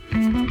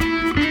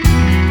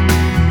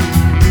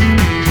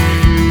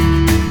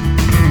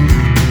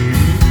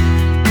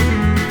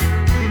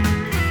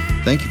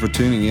Thank you for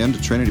tuning in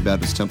to Trinity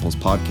Baptist Temple's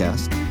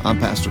podcast. I'm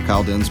Pastor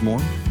Kyle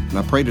Densmore, and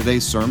I pray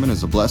today's sermon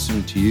is a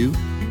blessing to you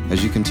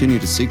as you continue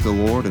to seek the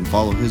Lord and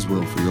follow His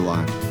will for your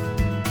life.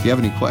 If you have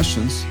any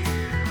questions,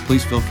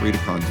 please feel free to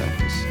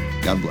contact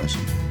us. God bless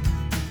you.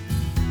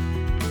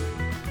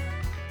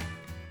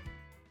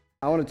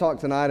 I want to talk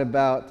tonight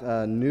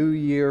about New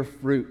Year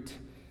fruit.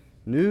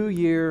 New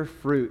Year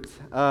fruit.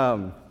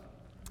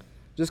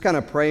 Just kind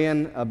of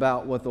praying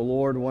about what the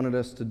Lord wanted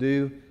us to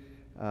do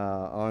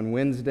on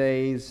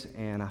Wednesdays,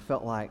 and I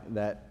felt like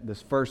that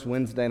this first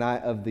Wednesday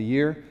night of the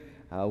year,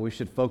 we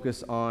should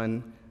focus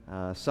on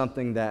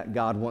something that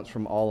God wants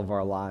from all of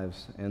our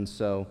lives. And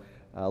so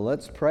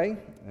let's pray,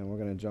 and we're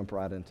going to jump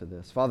right into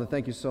this. Father,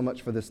 thank you so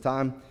much for this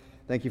time.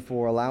 Thank you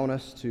for allowing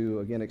us to,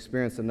 again,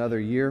 experience another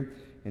year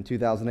in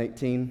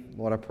 2018.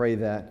 Lord, I pray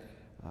that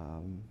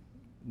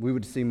we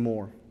would see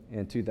more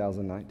in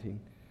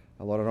 2019.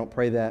 Lord, I don't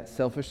pray that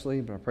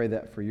selfishly, but I pray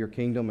that for your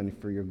kingdom and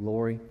for your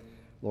glory.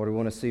 Lord, we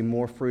want to see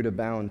more fruit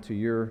abound to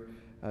your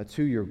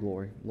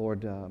glory.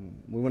 Lord,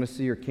 we want to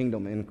see your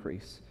kingdom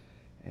increase.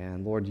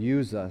 And Lord,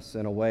 use us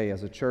in a way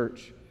as a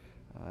church,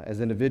 as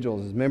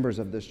individuals, as members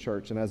of this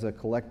church, and as a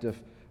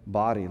collective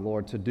body,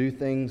 Lord, to do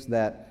things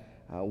that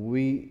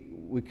we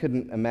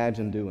couldn't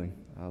imagine doing.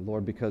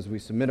 Lord, because we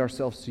submit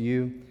ourselves to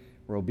you,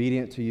 we're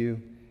obedient to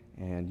you,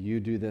 and you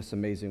do this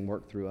amazing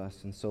work through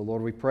us. And so,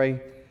 Lord, we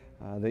pray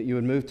that you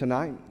would move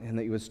tonight and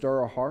that you would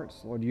stir our hearts.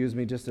 Lord, use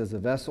me just as a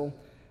vessel.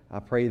 I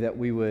pray that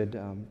we would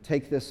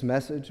take this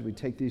message, we'd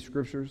take these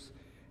scriptures,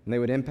 and they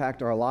would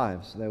impact our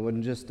lives. They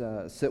wouldn't just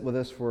sit with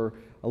us for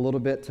a little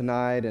bit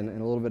tonight and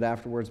a little bit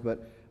afterwards,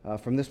 but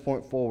from this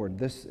point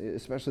forward,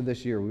 especially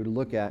this year, we would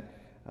look at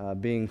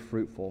being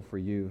fruitful for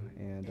you.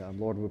 And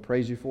Lord, we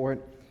praise you for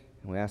it,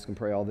 and we ask and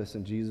pray all this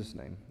in Jesus'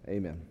 name.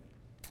 Amen.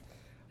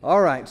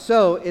 All right,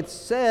 so it's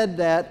said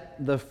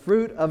that the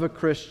fruit of a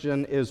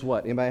Christian is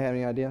what? Anybody have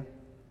any idea?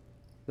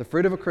 The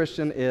fruit of a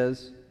Christian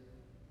is?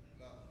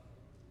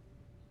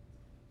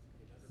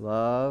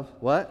 Love.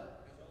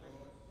 What?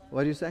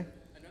 What do you say?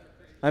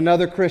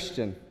 Another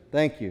Christian.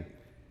 Thank you.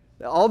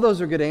 All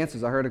those are good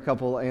answers. I heard a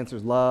couple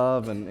answers,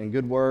 love and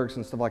good works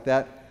and stuff like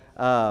that.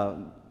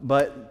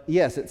 But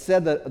yes, it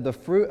said that the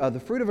fruit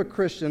of a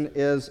Christian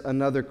is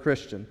another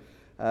Christian.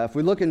 If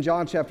we look in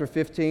John chapter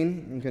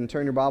 15, you can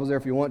turn your Bibles there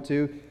if you want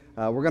to.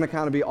 We're going to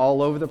kind of be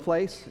all over the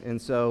place,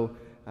 and so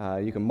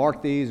you can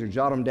mark these or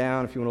jot them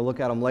down if you want to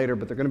look at them later,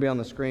 but they're going to be on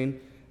the screen.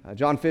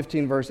 John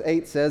 15 verse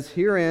 8 says,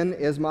 "Herein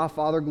is my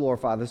Father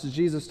glorified." This is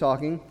Jesus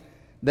talking.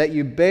 "That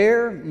you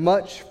bear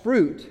much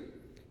fruit,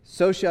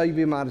 so shall you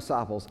be my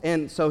disciples."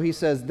 And so he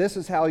says, this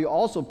is how you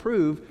also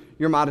prove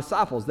you're my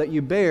disciples, that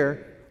you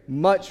bear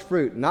much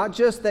fruit. Not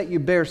just that you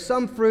bear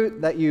some fruit,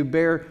 that you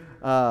bear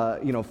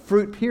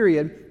fruit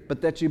period,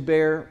 but that you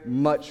bear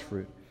much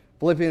fruit.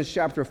 Philippians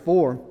chapter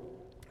 4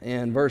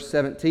 and verse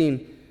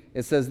 17,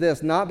 it says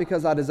this, "Not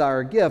because I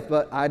desire a gift,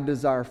 but I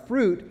desire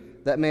fruit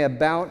that may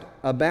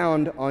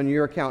abound on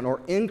your account," or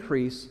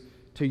increase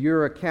to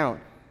your account.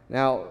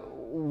 Now,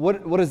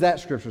 what is that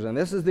scripture saying?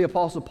 This is the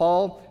Apostle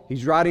Paul.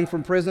 He's writing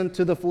from prison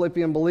to the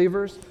Philippian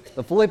believers.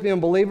 The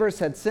Philippian believers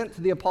had sent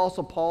to the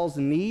Apostle Paul's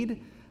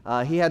need.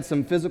 He had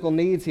some physical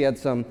needs. He had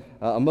some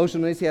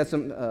emotional needs. He had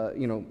some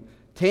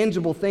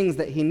tangible things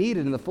that he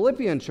needed. And the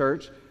Philippian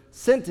church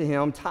sent to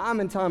him time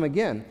and time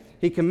again.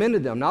 He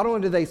commended them. Not only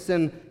did they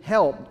send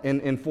help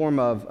in form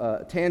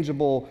of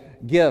tangible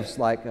gifts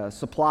like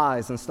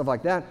supplies and stuff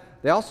like that,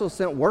 they also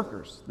sent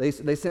workers. They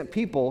sent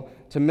people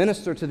to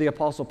minister to the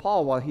Apostle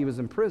Paul while he was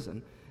in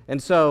prison.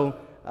 And so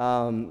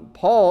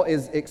Paul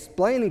is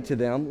explaining to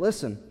them,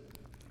 listen,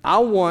 I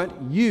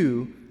want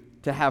you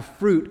to have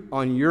fruit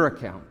on your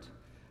account.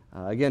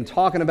 Again,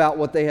 talking about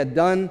what they had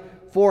done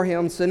for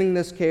him, sending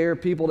this care,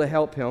 people to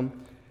help him.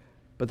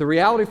 But the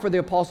reality for the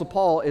Apostle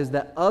Paul is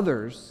that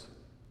others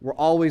were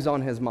always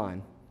on his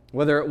mind.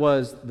 Whether it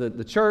was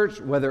the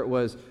church, whether it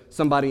was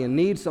somebody in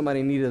need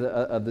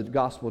of the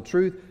gospel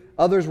truth,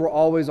 others were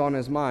always on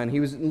his mind.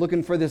 He was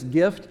looking for this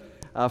gift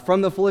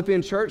from the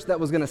Philippian church that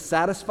was going to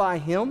satisfy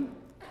him,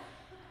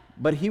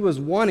 but he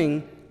was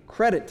wanting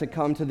credit to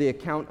come to the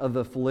account of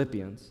the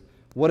Philippians.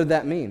 What did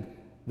that mean?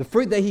 The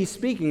fruit that he's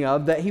speaking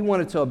of, that he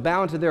wanted to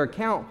abound to their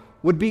account,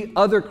 would be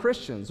other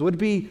Christians, would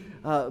be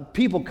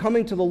people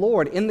coming to the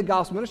Lord in the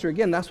gospel ministry.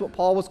 Again, that's what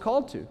Paul was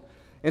called to.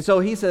 And so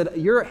he said,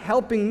 you're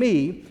helping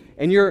me,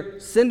 and you're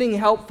sending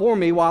help for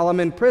me while I'm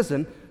in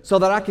prison so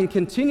that I can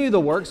continue the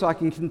work, so I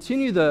can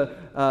continue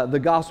the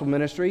gospel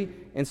ministry,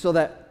 and so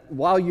that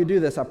while you do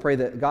this, I pray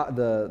that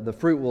the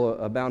fruit will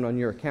abound on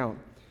your account.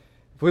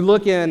 If we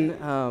look in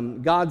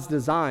God's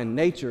design,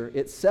 nature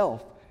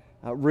itself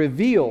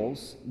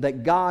reveals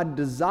that God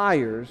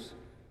desires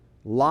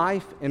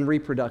life and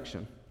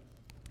reproduction.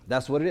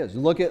 That's what it is.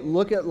 Look at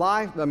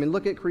life,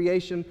 look at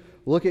creation,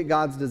 look at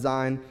God's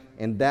design,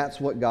 and that's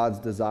what God's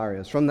desire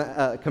is. From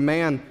the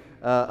command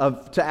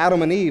to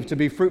Adam and Eve to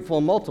be fruitful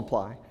and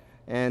multiply.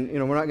 And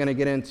we're not going to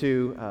get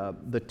into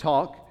the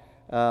talk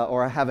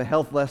or have a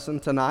health lesson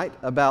tonight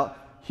about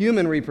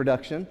human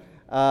reproduction,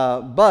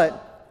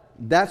 but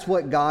that's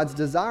what God's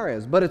desire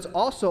is. But it's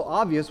also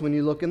obvious when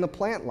you look in the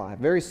plant life.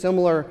 Very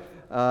similar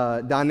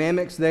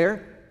dynamics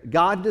there.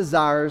 God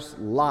desires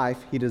life.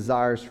 He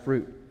desires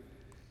fruit.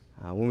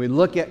 When we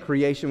look at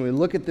creation, when we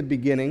look at the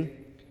beginning,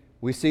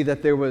 we see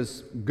that there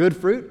was good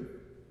fruit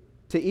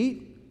to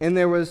eat and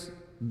there was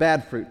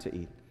bad fruit to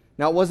eat.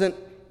 Now, it wasn't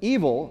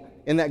evil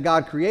in that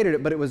God created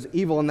it, but it was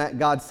evil in that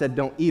God said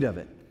don't eat of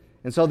it.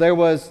 And so there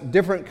was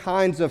different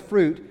kinds of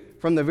fruit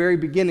from the very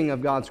beginning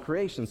of God's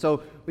creation.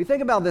 So we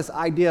think about this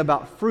idea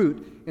about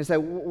fruit and say,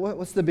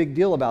 what's the big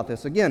deal about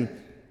this?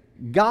 Again,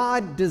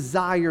 God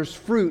desires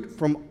fruit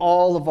from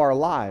all of our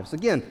lives.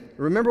 Again,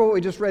 remember what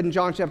we just read in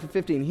John chapter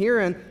 15.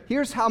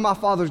 Here's how my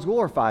Father's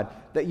glorified,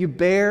 that you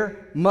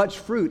bear much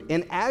fruit.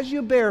 And as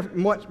you bear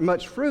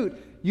much fruit,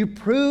 you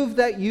prove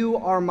that you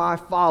are my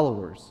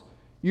followers.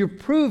 You're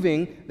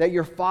proving that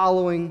you're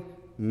following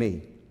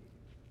me.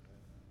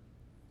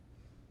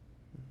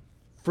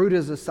 Fruit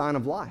is a sign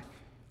of life,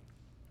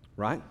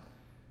 right?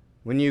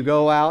 When you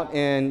go out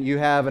and you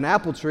have an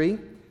apple tree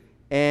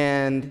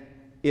and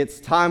it's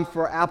time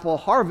for apple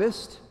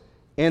harvest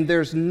and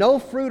there's no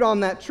fruit on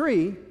that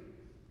tree,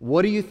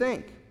 what do you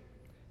think?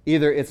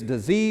 Either it's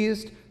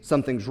diseased,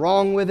 something's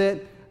wrong with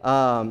it,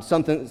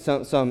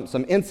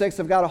 some insects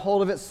have got a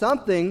hold of it,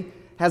 something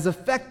has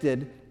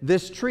affected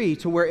this tree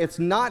to where it's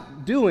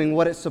not doing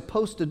what it's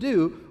supposed to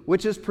do,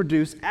 which is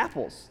produce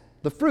apples,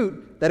 the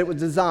fruit that it was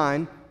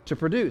designed to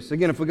produce.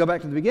 Again, if we go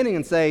back to the beginning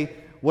and say,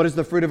 what is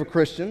the fruit of a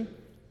Christian?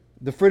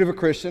 The fruit of a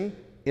Christian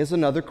is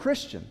another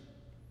Christian.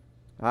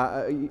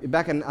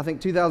 Back in, I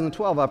think,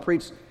 2012, I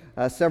preached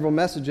several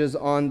messages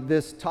on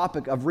this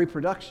topic of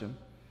reproduction.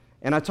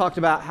 And I talked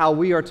about how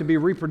we are to be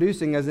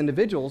reproducing as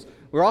individuals.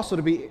 We're also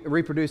to be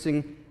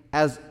reproducing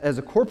as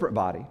a corporate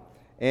body.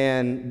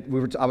 And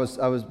I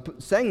was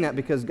saying that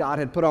because God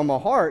had put on my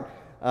heart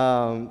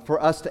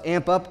for us to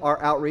amp up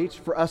our outreach,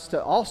 for us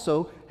to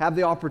also have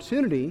the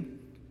opportunity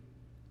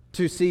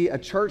to see a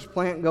church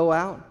plant go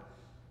out.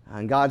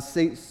 And God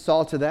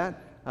saw to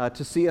that,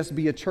 to see us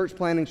be a church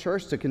planting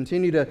church, to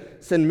continue to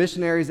send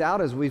missionaries out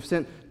as we've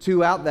sent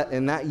 2 out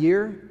in that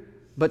year,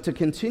 but to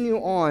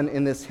continue on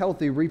in this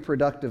healthy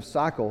reproductive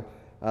cycle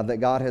that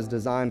God has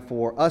designed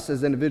for us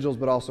as individuals,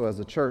 but also as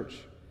a church.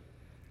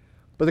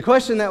 But the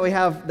question that we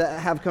have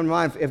come to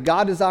mind, if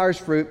God desires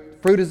fruit,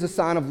 fruit is a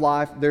sign of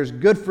life, there's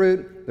good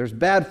fruit, there's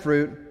bad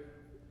fruit,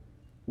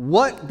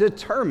 what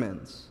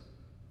determines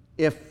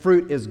if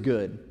fruit is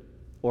good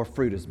or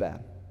fruit is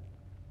bad?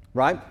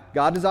 Right?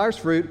 God desires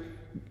fruit.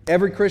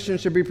 Every Christian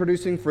should be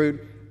producing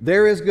fruit.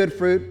 There is good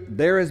fruit,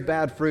 there is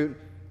bad fruit.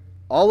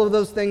 All of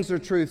those things are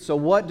truth. So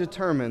what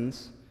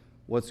determines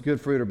what's good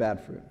fruit or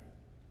bad fruit?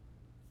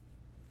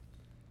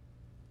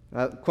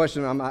 The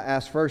question I'm going to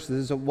ask first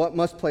is what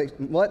must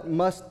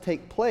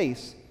take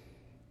place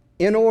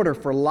in order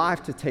for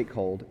life to take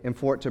hold and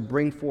for it to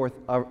bring forth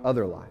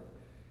other life?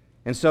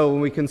 And so when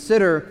we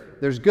consider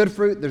there's good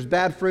fruit, there's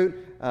bad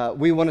fruit,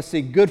 we want to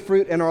see good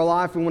fruit in our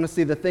life. We want to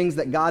see the things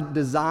that God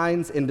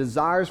designs and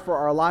desires for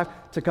our life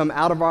to come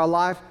out of our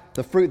life,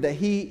 the fruit that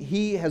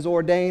He has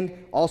ordained,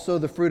 also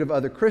the fruit of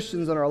other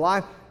Christians in our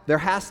life. There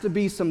has to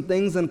be some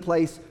things in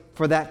place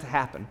for that to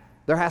happen.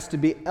 There has to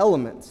be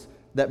elements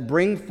that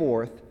bring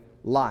forth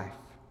life.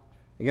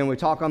 Again, we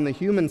talk on the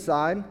human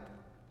side.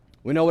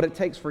 We know what it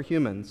takes for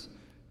humans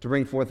to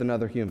bring forth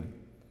another human.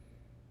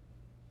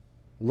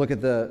 Look at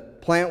the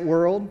plant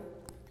world.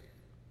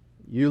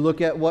 You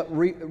look at what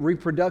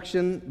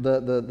reproduction,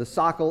 the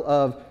cycle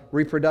of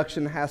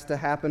reproduction has to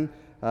happen.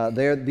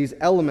 These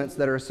elements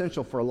that are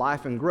essential for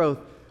life and growth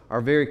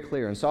are very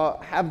clear. And so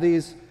I'll have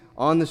these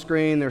on the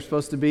screen. They're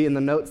supposed to be in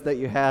the notes that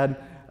you had,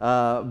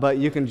 but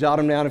you can jot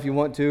them down if you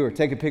want to or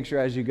take a picture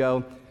as you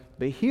go.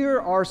 But here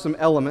are some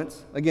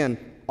elements, again,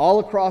 all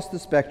across the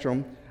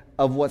spectrum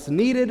of what's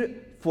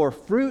needed for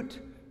fruit,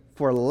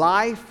 for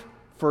life,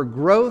 for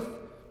growth,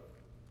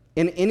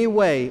 in any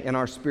way in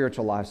our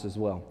spiritual lives as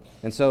well.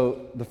 And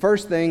so the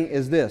first thing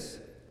is this,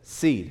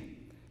 seed.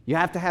 You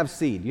have to have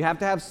seed. You have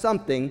to have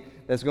something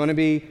that's going to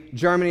be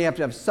germinating. You have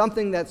to have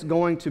something that's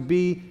going to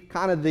be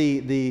kind of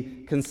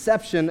the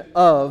conception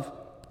of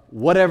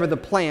whatever the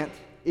plant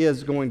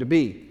is going to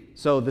be.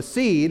 So the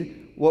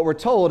seed, what we're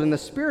told in the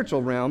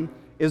spiritual realm,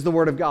 is the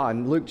Word of God.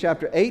 In Luke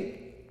chapter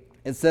 8,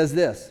 it says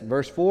this,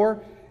 verse 4,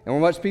 "And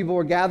when much people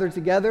were gathered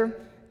together,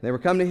 they were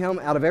come to him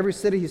out of every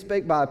city. He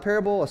spake by a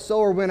parable. A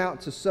sower went out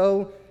to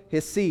sow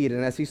his seed.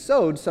 And as he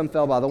sowed, some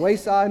fell by the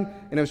wayside,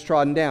 and it was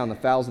trodden down. The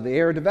fowls of the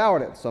air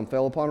devoured it. Some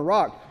fell upon a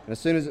rock. And as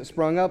soon as it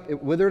sprung up,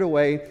 it withered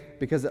away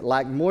because it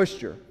lacked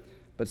moisture.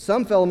 But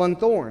some fell among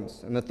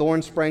thorns, and the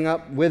thorns sprang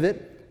up with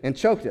it and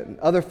choked it. And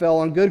other fell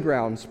on good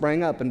ground, and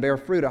sprang up and bare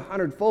fruit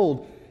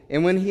 100-fold.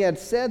 And when he had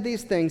said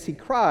these things, he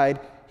cried,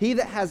 He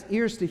that has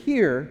ears to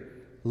hear,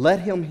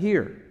 let him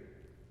hear."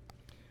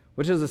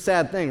 Which is a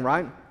sad thing,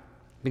 right?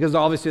 Because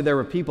obviously there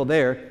were people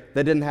there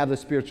that didn't have the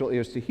spiritual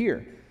ears to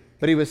hear.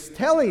 But he was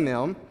telling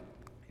them,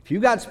 if you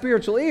got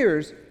spiritual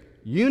ears,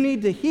 you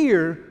need to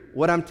hear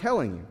what I'm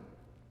telling you.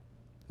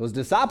 Those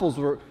disciples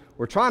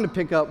were trying to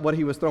pick up what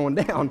he was throwing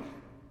down.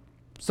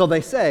 So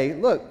they say,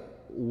 look,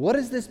 what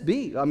does this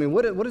be? I mean,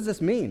 what does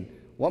this mean?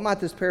 What might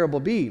this parable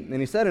be? And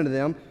he said unto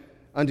them,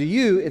 unto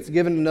you it's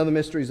given to know the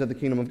mysteries of the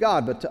kingdom of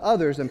God, but to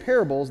others in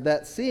parables,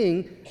 that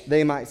seeing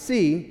they might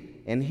see,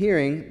 and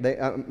hearing they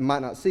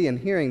might not see, and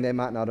hearing they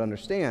might not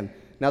understand.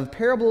 Now the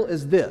parable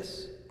is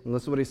this.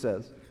 Listen to what he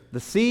says. The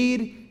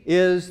seed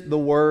is the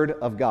word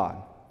of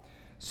God.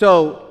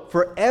 So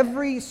for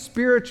every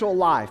spiritual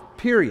life,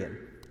 period,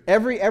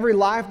 every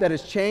life that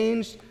has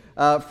changed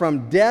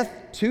from death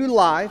to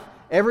life,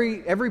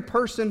 every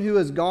person who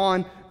has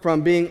gone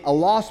from being a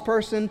lost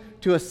person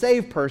to a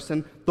saved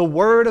person, the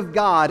Word of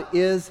God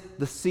is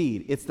the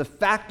seed. It's the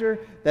factor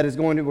that is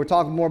going to, we're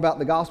talking more about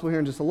the gospel here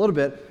in just a little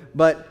bit,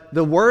 but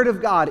the Word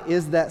of God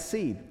is that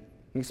seed.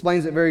 He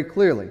explains it very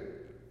clearly.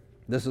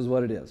 This is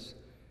what it is.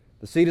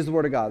 The seed is the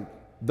Word of God.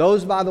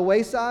 Those by the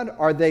wayside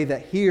are they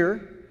that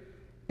hear,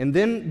 and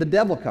then the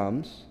devil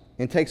comes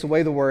and takes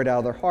away the Word out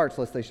of their hearts,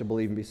 lest they should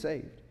believe and be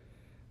saved.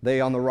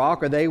 They on the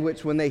rock are they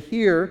which, when they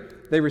hear,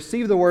 they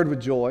receive the Word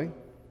with joy.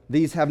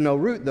 These have no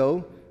root,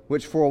 though,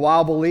 which for a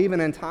while believe,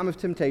 and in time of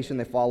temptation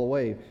they fall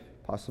away,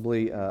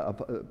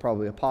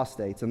 probably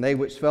apostates. And they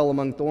which fell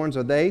among thorns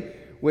are they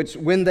which,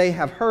 when they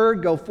have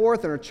heard, go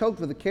forth and are choked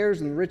with the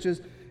cares and the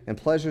riches and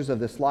pleasures of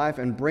this life,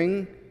 and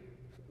bring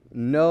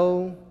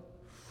no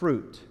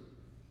fruit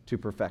to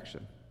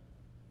perfection.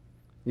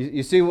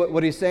 You see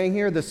what he's saying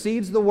here? The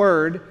seed's the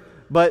word,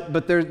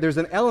 but there's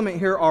an element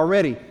here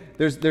already.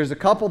 There's a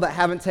couple that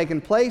haven't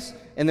taken place,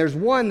 and there's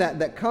one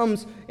that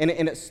comes, and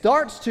it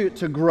starts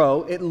to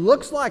grow. It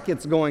looks like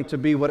it's going to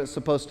be what it's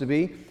supposed to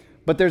be,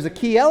 but there's a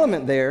key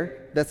element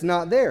there that's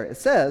not there. It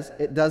says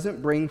it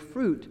doesn't bring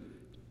fruit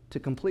to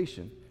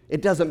completion.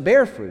 It doesn't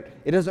bear fruit.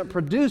 It doesn't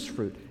produce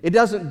fruit. It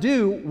doesn't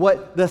do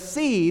what the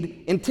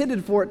seed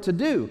intended for it to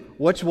do,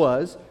 which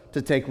was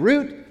to take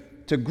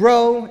root, to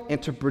grow,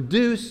 and to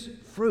produce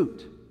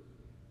fruit.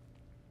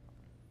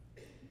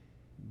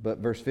 But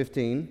verse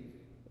 15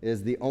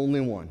 is the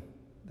only one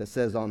that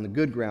says, on the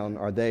good ground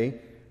are they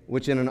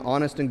which in an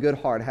honest and good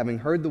heart, having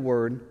heard the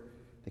word,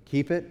 they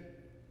keep it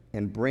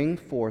and bring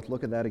forth,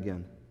 look at that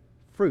again,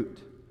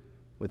 fruit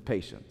with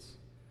patience.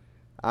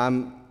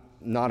 I'm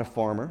not a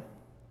farmer,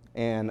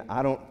 and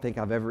I don't think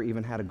I've ever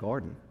even had a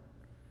garden.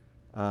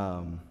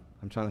 I'm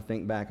trying to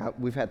think back.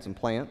 We've had some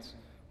plants.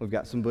 We've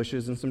got some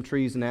bushes and some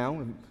trees now.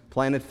 We've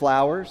planted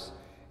flowers.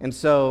 And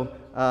so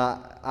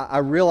I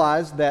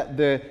realized that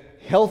the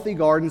healthy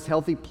gardens,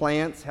 healthy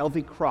plants,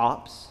 healthy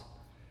crops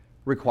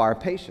require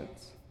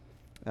patience.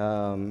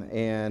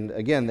 And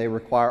again, they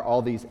require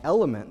all these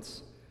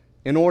elements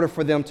in order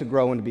for them to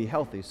grow and to be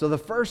healthy. So the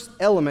first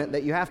element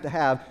that you have to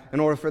have in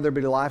order for there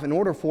to be life, in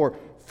order for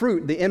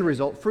fruit, the end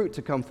result, fruit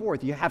to come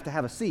forth, you have to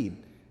have a seed.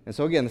 And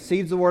so again, the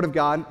seed's the Word of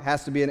God,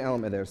 has to be an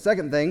element there.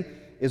 Second thing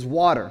is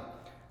water.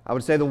 I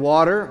would say the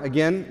water,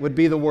 again, would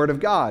be the Word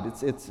of God.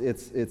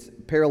 It's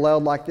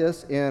paralleled like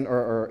this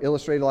or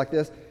illustrated like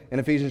this in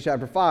Ephesians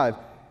chapter 5.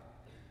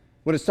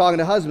 When it's talking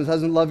to husbands,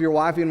 husbands, love your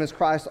wife, even as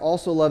Christ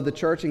also loved the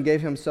church and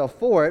gave himself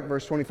for it.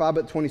 Verse 25,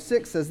 but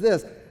 26 says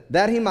this,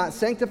 that he might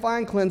sanctify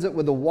and cleanse it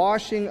with the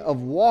washing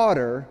of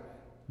water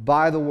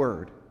by the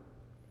word.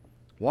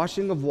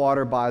 Washing of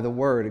water by the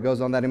word. It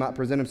goes on that he might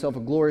present himself a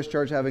glorious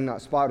church, having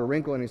not spot or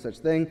wrinkle, any such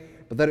thing,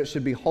 but that it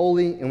should be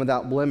holy and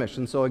without blemish.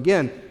 And so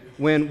again,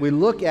 when we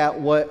look at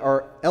what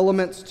are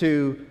elements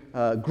to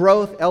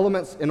growth,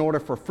 elements in order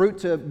for fruit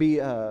to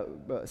be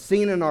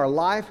seen in our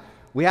life,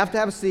 we have to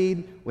have a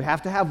seed, we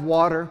have to have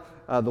water.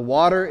 The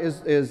water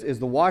is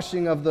the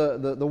washing of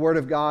the Word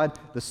of God.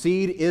 The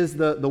seed is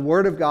the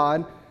Word of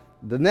God.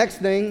 The next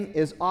thing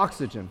is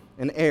oxygen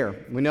and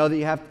air. We know that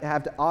you have to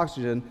have the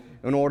oxygen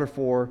in order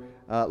for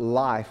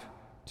life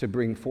to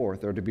bring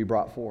forth or to be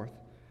brought forth.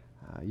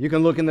 You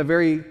can look in the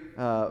very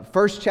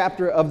first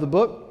chapter of the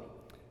book,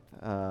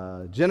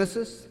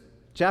 Genesis,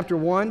 chapter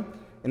 1,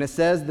 and it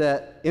says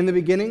that in the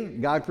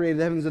beginning, God created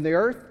the heavens and the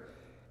earth,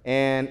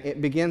 and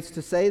it begins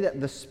to say that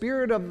the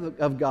Spirit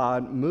of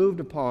God moved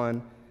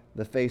upon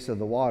the face of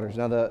the waters.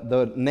 Now,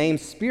 the name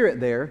Spirit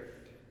there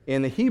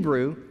in the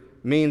Hebrew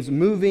means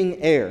moving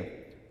air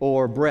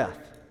or breath.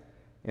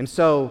 And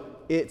so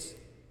it's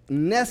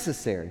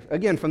necessary.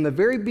 Again, from the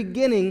very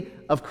beginning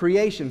of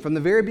creation, from the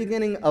very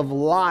beginning of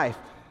life,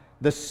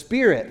 the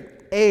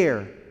Spirit,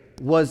 air,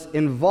 was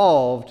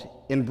involved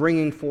in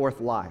bringing forth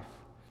life.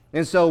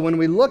 And so when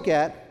we look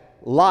at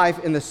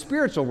life in the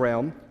spiritual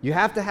realm, you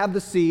have to have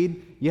the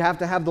seed, you have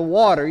to have the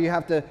water, you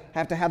have to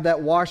have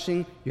that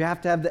washing, you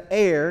have to have the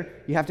air,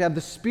 you have to have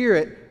the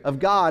Spirit of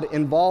God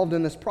involved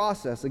in this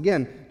process.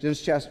 Again,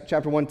 Genesis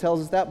chapter 1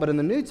 tells us that, but in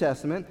the New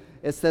Testament,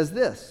 it says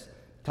this,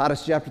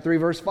 Titus chapter 3,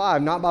 verse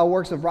 5, not by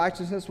works of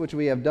righteousness which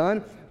we have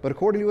done, but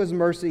according to his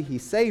mercy he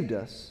saved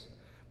us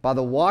by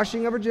the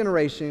washing of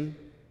regeneration,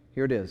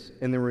 here it is,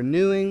 in the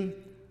renewing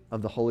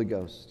of the Holy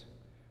Ghost,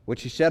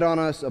 which he shed on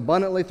us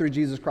abundantly through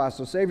Jesus Christ,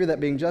 our Savior,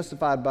 that being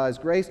justified by his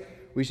grace,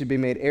 we should be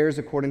made heirs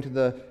according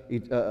to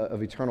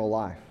of eternal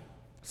life.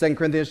 2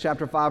 Corinthians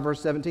chapter 5,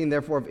 verse 17,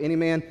 therefore, if any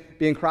man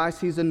be in Christ,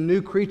 he's a new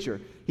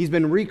creature. He's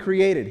been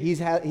recreated. He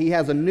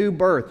has a new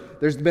birth.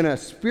 There's been a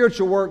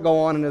spiritual work go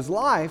on in his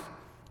life,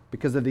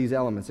 because of these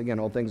elements. Again,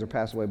 old things are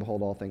passed away,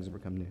 behold, all things have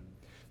become new.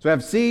 So we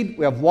have seed,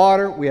 we have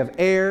water, we have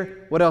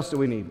air. What else do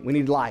we need? We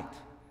need light.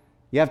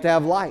 You have to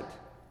have light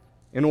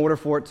in order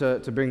for it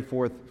to bring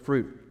forth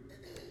fruit.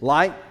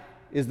 Light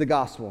is the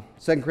gospel.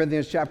 2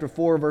 Corinthians chapter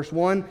 4, verse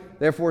 1,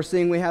 therefore,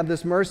 seeing we have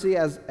this mercy,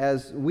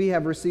 as we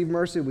have received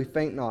mercy, we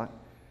faint not.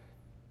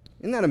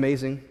 Isn't that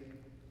amazing?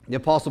 The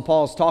Apostle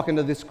Paul is talking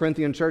to this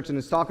Corinthian church and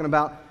is talking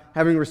about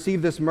having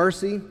received this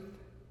mercy.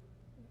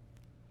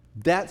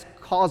 That's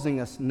causing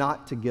us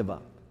not to give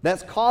up.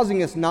 That's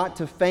causing us not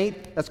to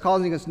faint. That's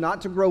causing us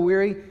not to grow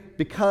weary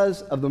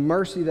because of the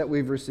mercy that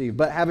we've received.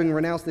 But having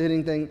renounced the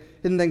hidden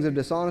things of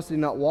dishonesty,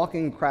 not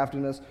walking in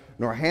craftiness,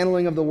 nor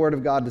handling of the word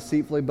of God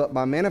deceitfully, but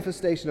by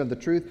manifestation of the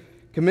truth,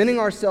 commending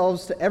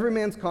ourselves to every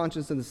man's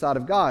conscience in the sight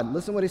of God.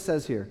 Listen what he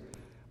says here.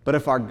 But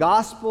if our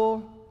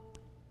gospel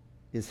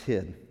is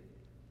hid,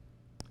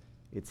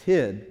 it's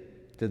hid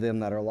to them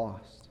that are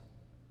lost.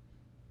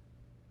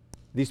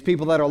 These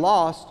people that are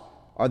lost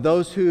are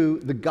those who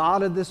the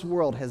God of this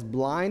world has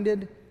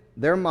blinded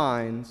their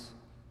minds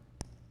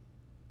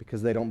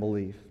because they don't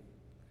believe.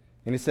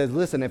 And he says,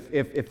 listen,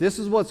 if this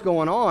is what's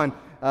going on,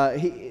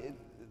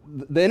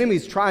 the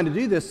enemy's trying to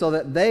do this so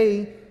that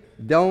they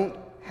don't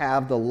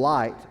have the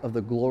light of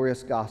the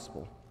glorious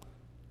gospel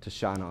to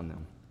shine on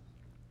them.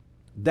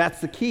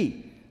 That's the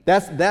key.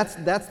 That's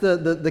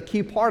the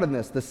key part of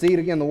this. The seed,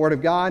 again, the Word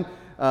of God,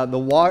 the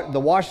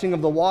washing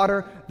of the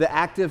water, the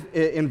active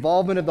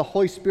involvement of the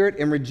Holy Spirit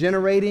in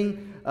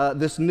regenerating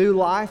this new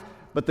life.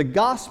 But the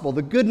gospel,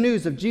 the good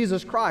news of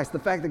Jesus Christ, the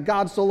fact that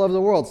God so loved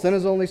the world, sent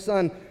His only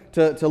Son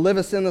to live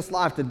a sinless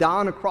life, to die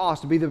on a cross,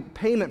 to be the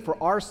payment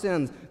for our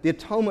sins, the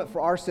atonement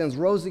for our sins,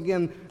 rose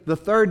again the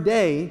third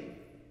day.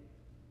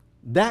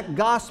 That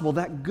gospel,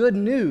 that good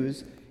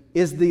news,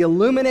 is the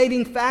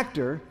illuminating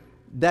factor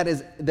that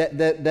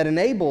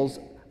enables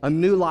a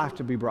new life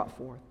to be brought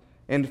forth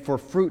and for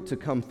fruit to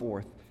come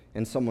forth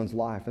in someone's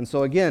life. And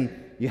so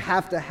again, you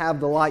have to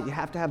have the light, you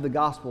have to have the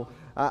gospel.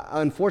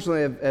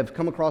 Unfortunately, I've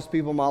come across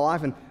people in my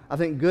life, and I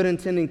think good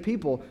intending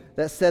people,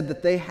 that said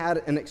that they had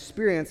an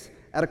experience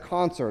at a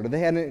concert, or they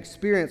had an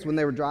experience when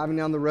they were driving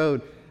down the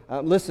road.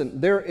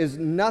 Listen, there is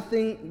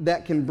nothing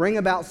that can bring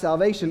about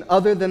salvation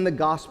other than the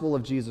gospel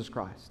of Jesus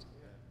Christ.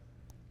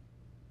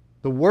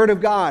 The Word of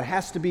God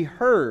has to be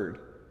heard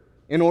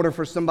in order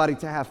for somebody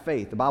to have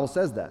faith. The Bible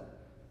says that.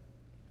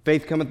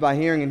 Faith cometh by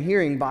hearing, and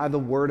hearing by the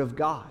Word of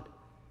God.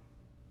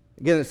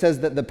 Again, it says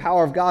that the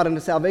power of God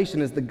unto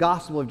salvation is the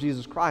gospel of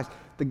Jesus Christ.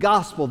 The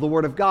gospel, the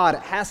Word of God,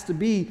 it has to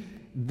be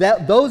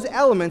those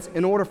elements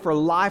in order for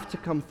life to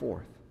come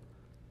forth.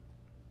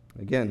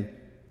 Again,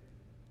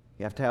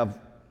 you have to have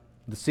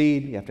the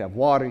seed, you have to have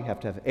water, you have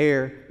to have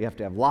air, you have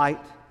to have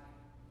light.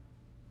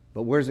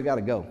 But where's it got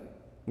to go?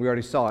 We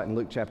already saw it in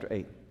Luke chapter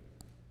 8.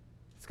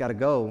 It's got to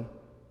go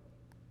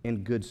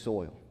in good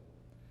soil.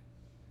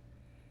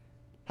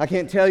 I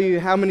can't tell you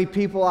how many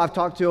people I've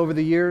talked to over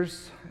the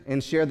years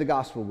and shared the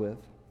gospel with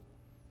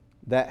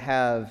that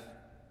have,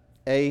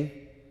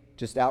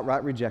 just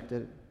outright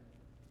rejected it,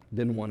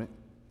 didn't want it,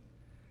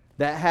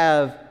 that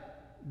have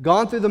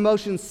gone through the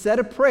motions, said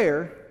a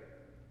prayer,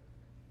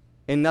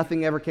 and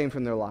nothing ever came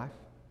from their life,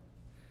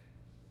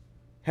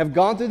 have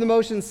gone through the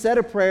motions, said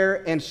a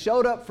prayer, and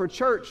showed up for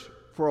church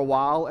for a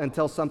while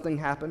until something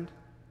happened,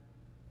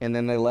 and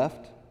then they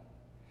left,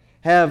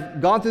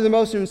 have gone through the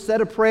motions,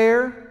 said a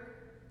prayer,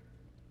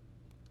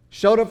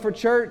 showed up for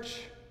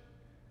church,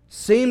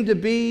 seemed to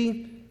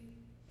be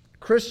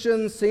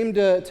Christians, seemed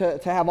to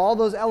have all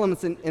those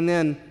elements, and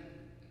then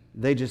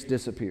they just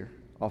disappear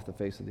off the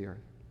face of the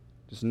earth.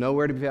 Just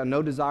nowhere to be found,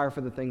 no desire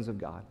for the things of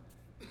God.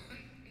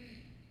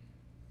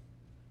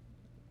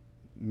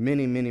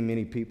 Many, many,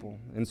 many people.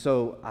 And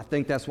so I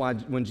think that's why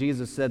when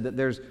Jesus said that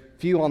there's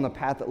few on the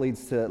path that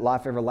leads to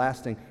life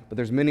everlasting, but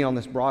there's many on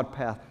this broad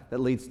path that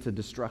leads to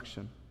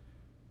destruction.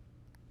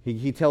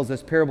 He tells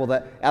this parable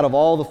that out of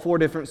all the 4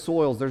 different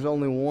soils, there's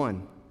only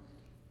one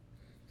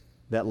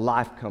that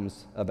life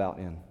comes about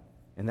in,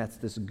 and that's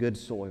this good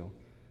soil.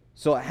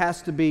 So it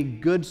has to be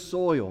good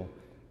soil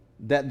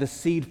that the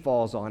seed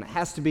falls on. It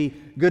has to be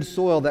good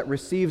soil that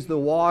receives the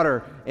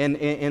water and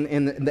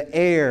the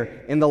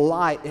air and the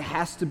light. It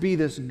has to be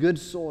this good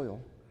soil.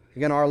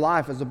 Again, our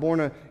life as a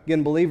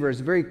born-again believer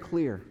is very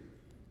clear.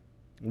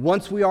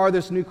 Once we are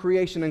this new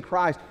creation in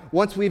Christ,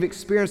 once we've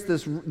experienced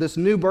this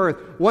new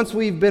birth, once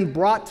we've been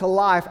brought to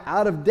life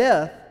out of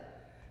death,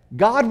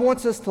 God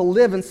wants us to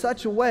live in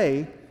such a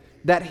way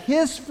that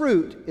His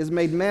fruit is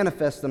made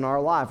manifest in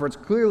our life, or it's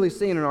clearly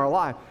seen in our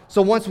life.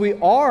 So once we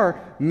are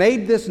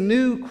made this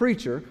new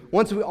creature,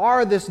 once we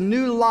are this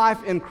new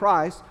life in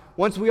Christ,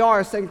 once we are,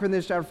 as 2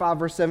 Corinthians chapter 5,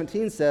 verse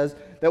 17 says,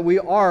 that we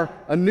are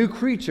a new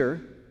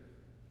creature,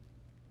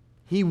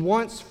 He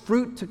wants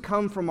fruit to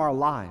come from our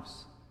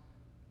lives.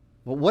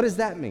 Well, what does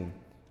that mean?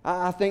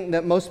 I think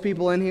that most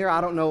people in here, I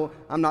don't know,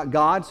 I'm not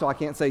God, so I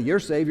can't say you're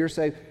saved.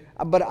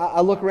 But I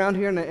look around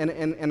here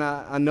and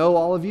I know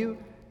all of you,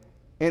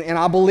 and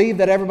I believe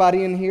that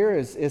everybody in here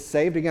is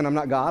saved. Again, I'm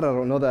not God, I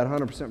don't know that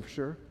 100% for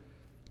sure.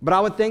 But I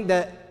would think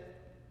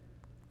that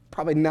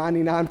probably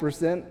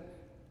 99%,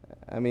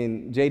 I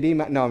mean, JD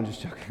might, no, I'm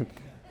just joking.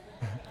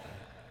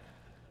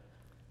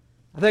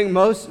 I think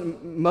most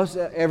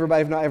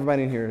everybody, if not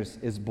everybody in here,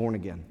 is born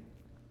again.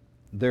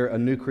 They're a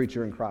new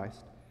creature in Christ.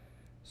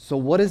 So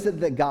what is it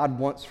that God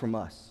wants from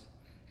us?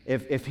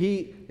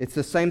 It's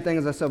the same thing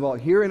as I said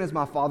about, herein is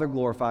my Father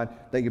glorified,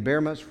 that you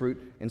bear much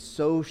fruit, and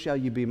so shall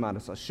you be my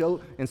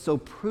disciples. So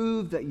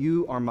prove that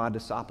you are my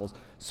disciples.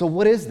 So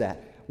what is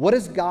that? What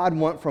does God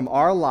want from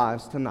our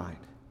lives tonight?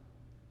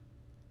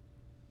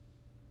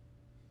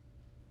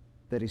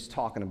 That he's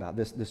talking about,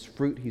 this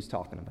fruit he's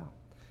talking about.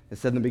 It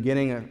said in the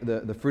beginning,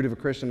 the fruit of a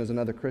Christian is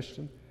another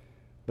Christian.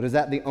 But is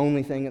that the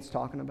only thing it's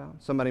talking about?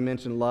 Somebody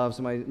mentioned love,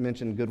 somebody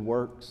mentioned good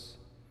works.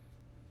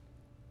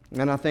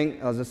 And I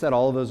think, as I said,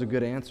 all of those are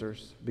good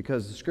answers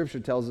because the Scripture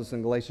tells us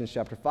in Galatians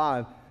chapter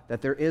 5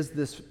 that there is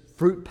this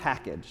fruit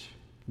package,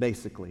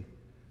 basically,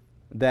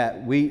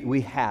 that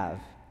we have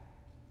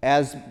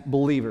as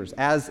believers,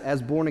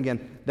 as born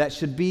again, that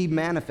should be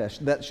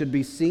manifest, that should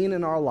be seen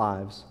in our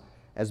lives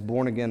as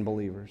born again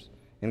believers.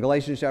 In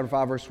Galatians chapter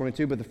 5, verse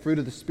 22, but the fruit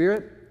of the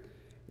Spirit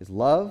is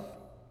love,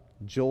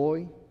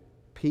 joy,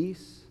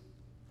 peace,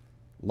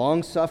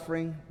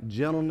 long-suffering,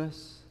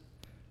 gentleness,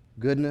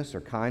 goodness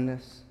or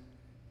kindness,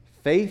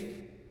 faith,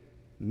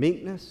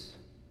 meekness,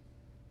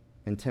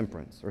 and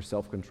temperance or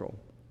self-control.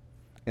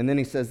 And then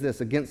he says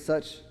this, against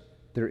such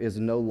there is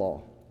no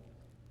law.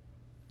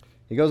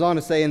 He goes on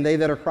to say, and they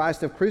that are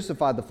Christ have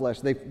crucified the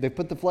flesh. They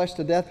put the flesh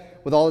to death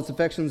with all its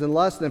affections and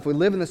lusts. And if we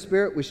live in the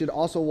Spirit, we should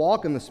also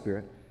walk in the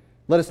Spirit.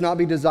 Let us not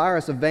be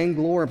desirous of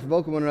vainglory and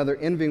provoking one another,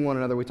 envying one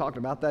another. We talked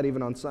about that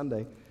even on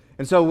Sunday.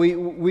 And so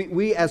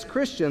we as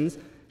Christians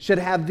should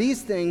have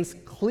these things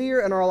clear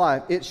in our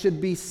life. It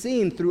should be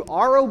seen through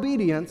our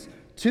obedience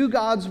to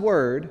God's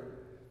Word.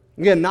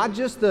 Again, not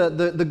just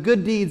the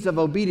good deeds of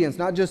obedience,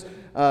 not just,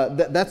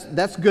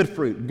 that's good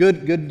fruit.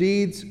 Good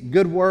deeds,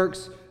 good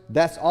works,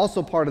 that's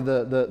also part of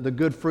the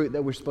good fruit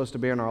that we're supposed to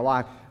bear in our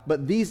life.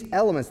 But these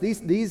elements,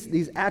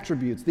 these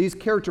attributes, these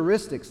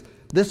characteristics,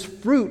 this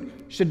fruit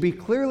should be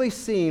clearly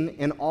seen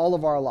in all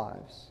of our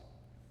lives.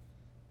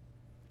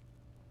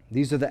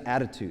 These are the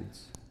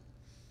attitudes.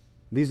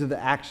 These are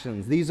the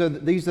actions. These are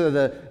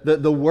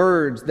the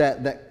words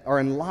that are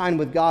in line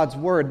with God's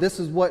Word. This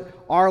is what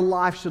our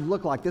life should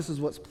look like. This is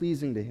what's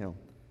pleasing to Him.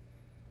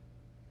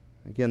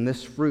 Again,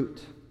 this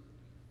fruit,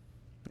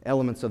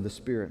 elements of the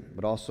Spirit,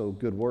 but also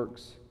good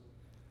works.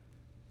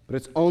 But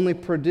it's only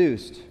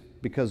produced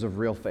because of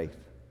real faith.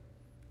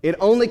 It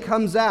only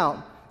comes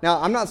out. Now,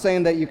 I'm not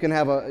saying that you can't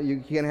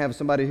have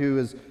somebody who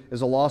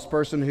is a lost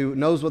person who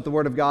knows what the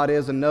Word of God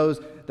is and knows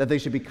that they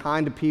should be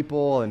kind to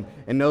people and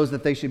knows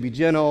that they should be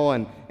gentle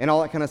and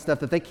all that kind of stuff,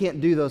 that they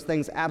can't do those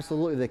things.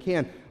 Absolutely they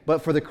can.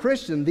 But for the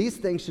Christian, these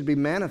things should be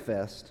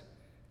manifest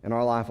in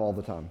our life all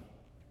the time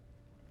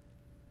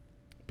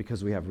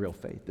because we have real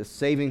faith. The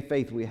saving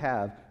faith we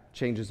have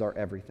changes our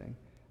everything.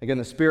 Again,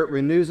 the Spirit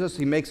renews us.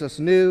 He makes us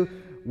new.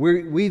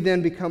 We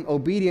then become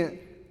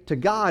obedient to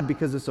God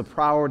because it's a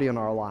priority in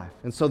our life.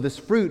 And so this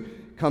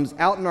fruit comes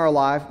out in our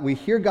life. We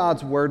hear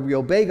God's Word. We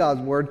obey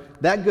God's Word.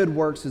 That good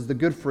works is the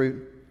good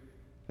fruit.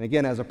 And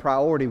again, as a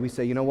priority, we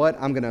say, you know what?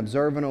 I'm going to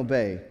observe and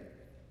obey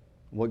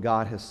what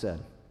God has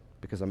said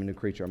because I'm a new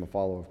creature. I'm a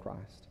follower of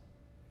Christ.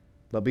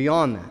 But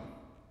beyond that,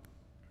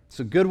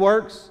 so good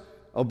works,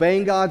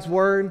 obeying God's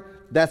Word,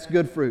 that's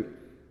good fruit.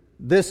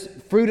 This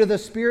fruit of the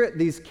Spirit,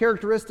 these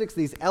characteristics,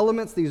 these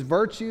elements, these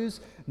virtues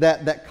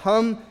that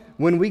come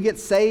when we get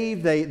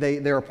saved,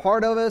 they're a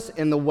part of us,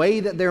 and the way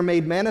that they're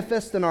made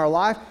manifest in our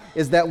life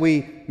is that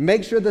we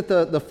make sure that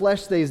the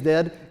flesh stays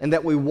dead and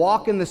that we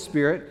walk in the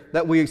Spirit,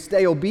 that we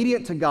stay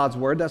obedient to God's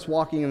Word, that's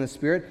walking in the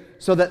Spirit,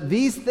 so that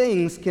these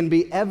things can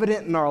be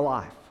evident in our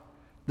life.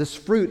 This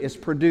fruit is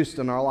produced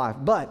in our life.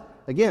 But,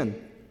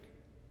 again,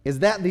 is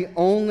that the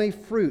only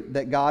fruit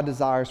that God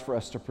desires for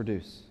us to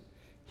produce?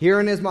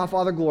 Herein is my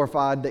Father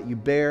glorified, that you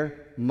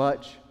bear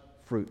much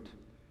fruit,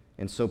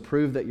 and so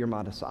prove that you're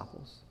my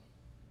disciples.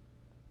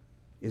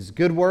 Is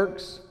good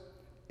works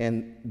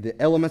and the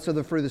elements of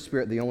the fruit of the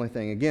Spirit the only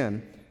thing?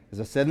 Again, as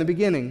I said in the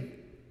beginning,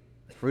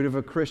 the fruit of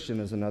a Christian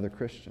is another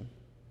Christian.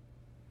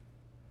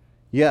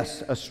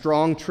 Yes, a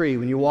strong tree.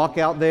 When you walk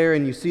out there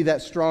and you see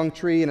that strong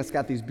tree and it's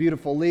got these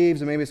beautiful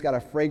leaves and maybe it's got a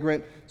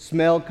fragrant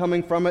smell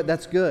coming from it,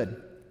 that's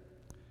good.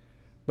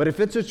 But if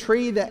it's a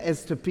tree that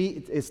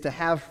is to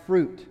have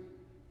fruit,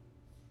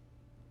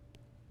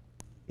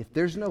 if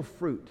there's no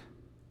fruit,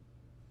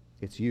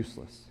 it's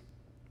useless.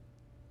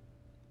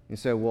 You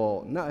say,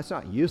 well, no, it's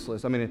not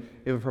useless. I mean,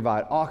 it would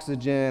provide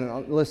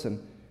oxygen.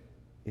 Listen,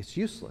 it's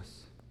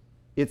useless.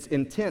 Its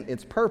intent,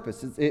 its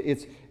purpose,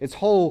 its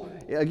whole.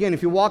 Again,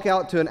 if you walk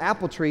out to an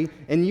apple tree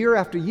and year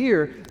after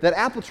year, that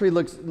apple tree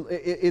looks,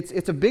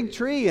 it's a big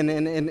tree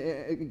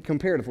and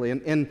comparatively,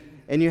 and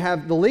you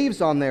have the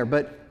leaves on there,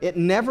 but it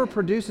never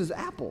produces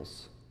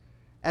apples.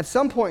 At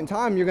some point in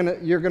time,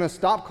 you're gonna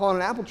stop calling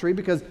it an apple tree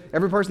because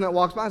every person that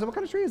walks by says, what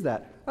kind of tree is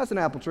that? That's an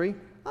apple tree.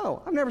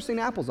 Oh, I've never seen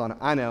apples on it.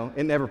 I know,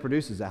 it never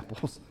produces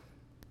apples.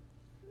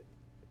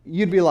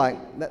 you'd be like,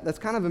 that's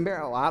kind of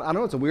embarrassing. I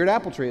know it's a weird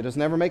apple tree. It just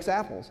never makes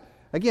apples.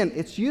 Again,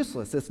 it's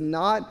useless. It's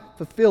not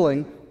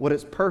fulfilling what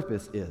its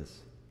purpose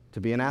is,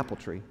 to be an apple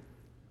tree,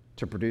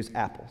 to produce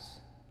apples.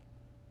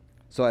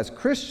 So as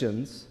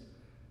Christians,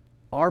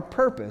 our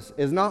purpose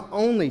is not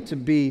only to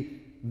be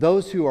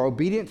those who are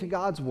obedient to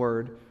God's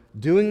word,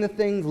 doing the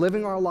things,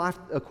 living our life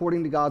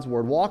according to God's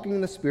word, walking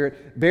in the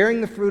Spirit, bearing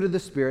the fruit of the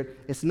Spirit.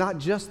 It's not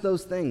just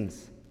those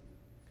things,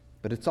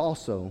 but it's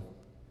also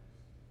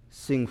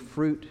seeing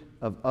fruit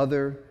of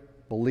other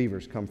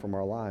believers come from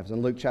our lives.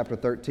 In Luke chapter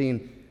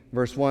 13,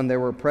 verse 1, there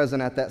were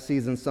present at that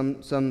season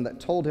some that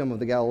told him of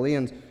the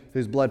Galileans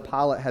whose blood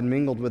Pilate had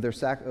mingled with their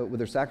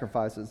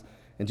sacrifices.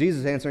 And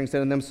Jesus answering said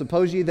to them,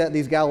 suppose ye that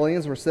these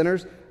Galileans were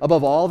sinners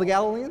above all the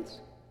Galileans,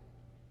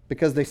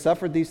 because they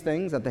suffered these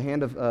things at the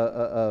hand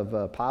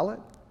of Pilate?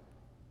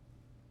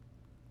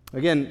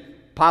 Again,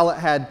 Pilate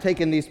had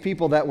taken these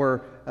people that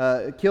were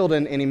killed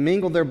and he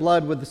mingled their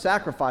blood with the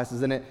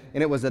sacrifices, and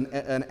it was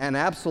an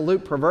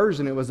absolute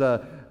perversion. It was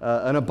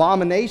an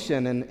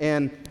abomination,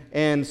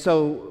 and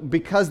so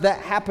because that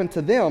happened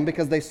to them,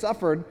 because they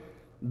suffered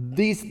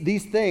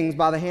these things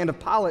by the hand of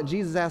Pilate,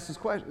 Jesus asked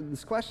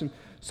this question.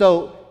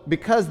 So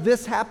because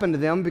this happened to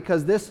them,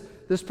 because this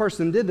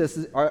person did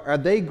this, are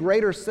they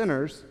greater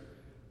sinners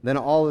than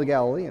all of the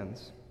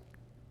Galileans?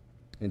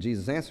 And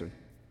Jesus answered,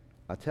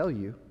 I tell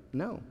you,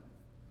 no.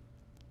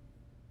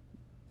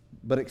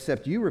 But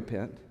except you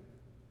repent,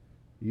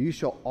 you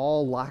shall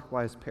all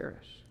likewise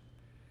perish.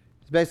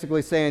 It's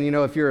basically saying,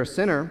 if you're a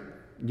sinner,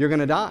 you're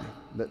going to die.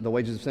 The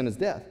wages of sin is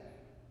death.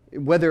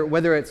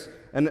 Whether it's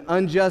an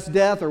unjust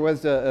death or whether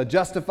it's a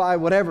justified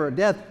whatever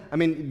death,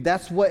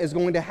 that's what is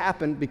going to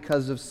happen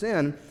because of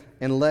sin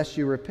unless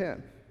you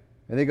repent.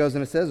 And then it goes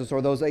and it says this,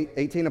 or those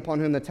 18 upon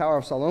whom the tower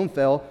of Siloam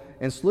fell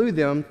and slew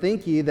them,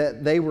 think ye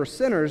that they were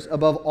sinners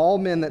above all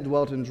men that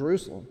dwelt in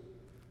Jerusalem?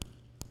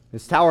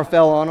 This tower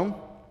fell on them,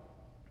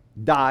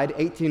 died,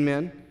 18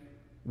 men.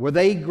 Were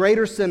they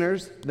greater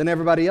sinners than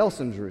everybody else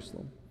in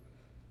Jerusalem?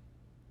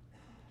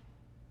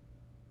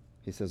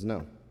 He says,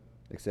 no.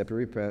 Except you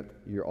repent,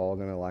 you're all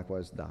going to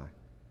likewise die.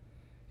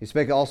 He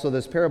spake also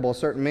this parable. A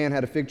certain man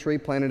had a fig tree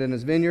planted in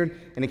his vineyard,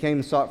 and he came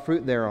and sought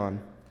fruit thereon.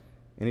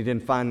 And he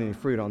didn't find any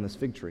fruit on this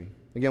fig tree.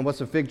 Again,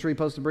 what's a fig tree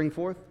supposed to bring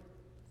forth?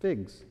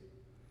 Figs.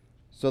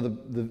 So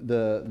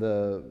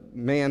the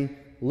man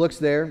looks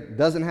there,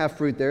 doesn't have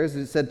fruit there. As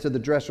it said to the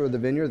dresser of the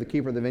vineyard, the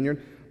keeper of the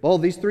vineyard,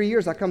 behold, these 3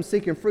 years I come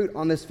seeking fruit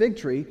on this fig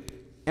tree,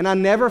 and I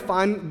never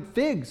find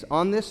figs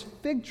on this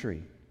fig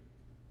tree.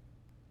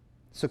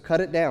 So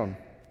cut it down.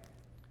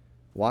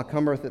 Why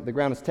cumbereth it the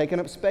ground? It's taking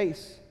up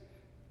space.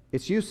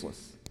 It's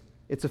useless.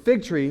 It's a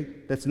fig tree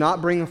that's not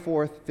bringing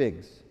forth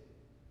figs.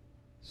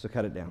 So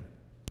cut it down.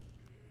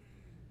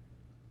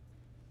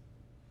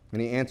 And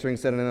he answering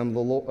said unto them,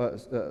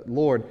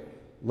 Lord,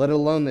 let it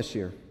alone this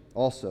year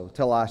also,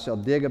 till I shall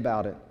dig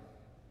about it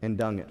and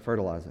dung it,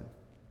 fertilize it.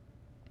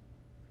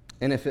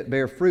 And if it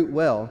bear fruit,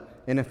 well,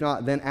 and if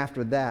not, then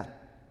after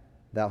that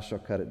thou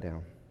shalt cut it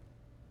down.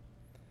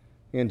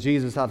 And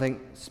Jesus, I think,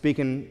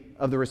 speaking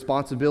of the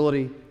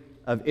responsibility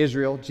of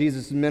Israel,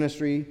 Jesus'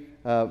 ministry,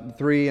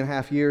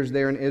 3.5 years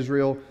there in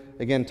Israel,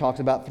 again, talks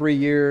about 3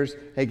 years.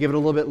 Hey, give it a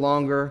little bit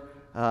longer,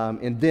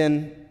 and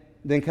then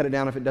cut it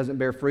down if it doesn't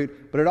bear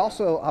fruit. But it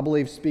also, I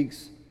believe,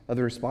 speaks of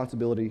the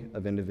responsibility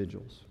of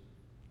individuals.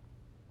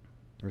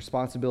 The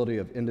responsibility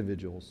of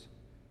individuals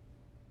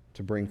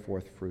to bring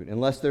forth fruit.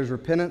 Unless there's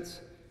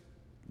repentance,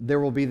 there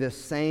will be this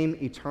same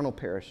eternal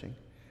perishing.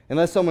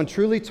 Unless someone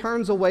truly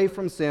turns away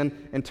from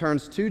sin and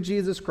turns to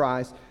Jesus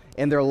Christ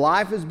and their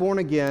life is born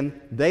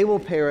again, they will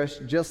perish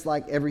just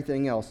like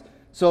everything else.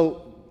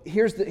 So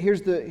here's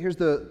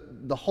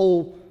the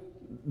whole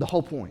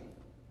point.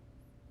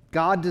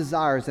 God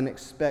desires and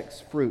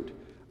expects fruit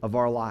of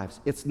our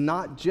lives. It's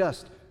not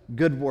just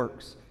good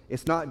works.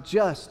 It's not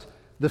just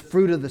the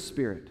fruit of the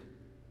Spirit,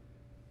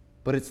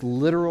 but it's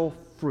literal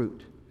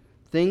fruit.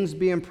 Things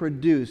being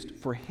produced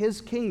for His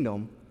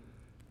kingdom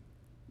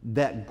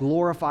that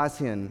glorifies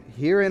Him.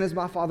 Herein is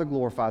my Father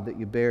glorified, that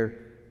you bear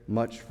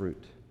much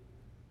fruit.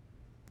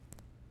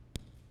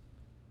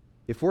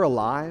 If we're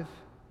alive,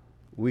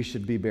 we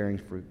should be bearing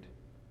fruit.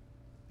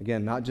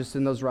 Again, not just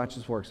in those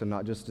righteous works and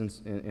not just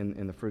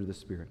in the fruit of the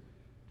Spirit,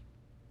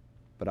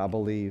 but I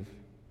believe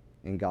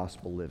in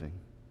gospel living.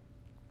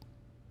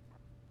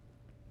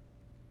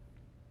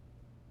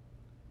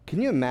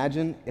 Can you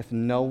imagine if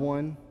no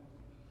one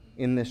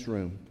in this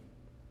room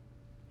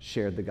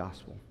shared the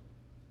gospel?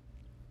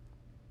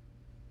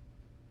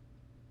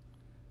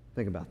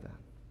 Think about that.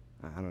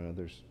 I don't know,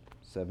 there's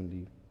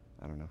 70,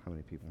 I don't know how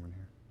many people are in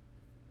here.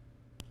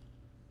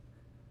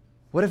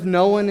 What if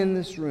no one in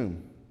this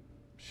room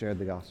shared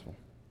the gospel?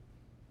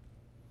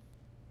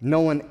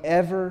 No one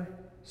ever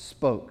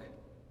spoke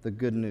the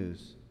good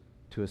news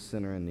to a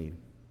sinner in need.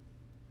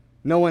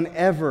 No one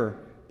ever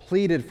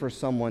pleaded for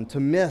someone to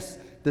miss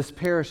this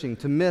perishing,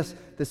 to miss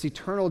this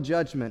eternal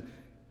judgment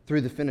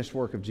through the finished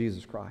work of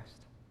Jesus Christ.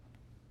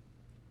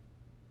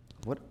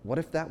 What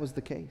if that was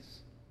the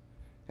case?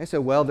 They said,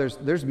 well,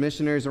 there's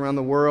missionaries around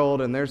the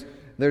world, and there's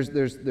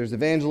there's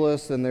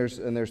evangelists and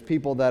there's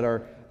people that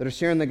are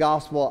sharing the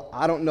gospel.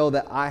 I don't know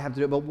that I have to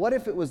do it, but what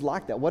if it was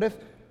like that?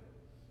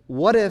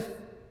 What if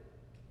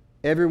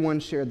everyone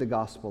shared the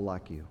gospel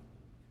like you?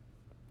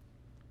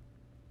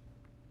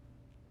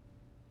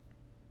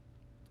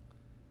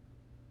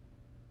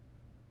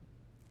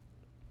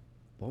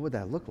 What would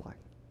that look like?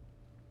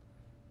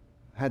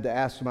 I had to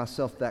ask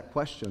myself that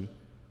question.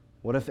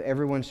 What if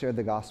everyone shared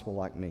the gospel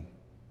like me?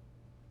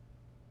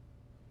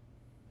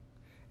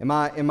 Am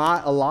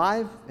I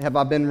alive? Have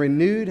I been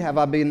renewed? Have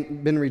I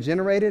been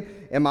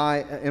regenerated? Am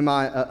I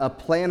a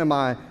plant?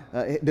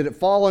 Did it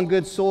fall on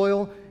good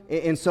soil?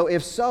 And so,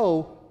 if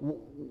so,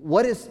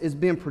 what is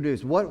being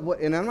produced? What?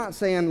 And I'm not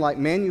saying like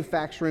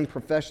manufacturing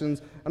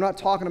professions. I'm not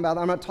talking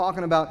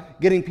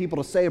about getting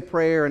people to say a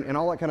prayer and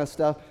all that kind of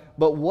stuff.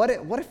 But what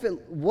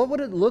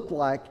would it look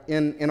like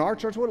in our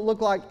church? What would it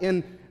look like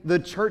in the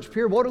church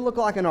period? What would it look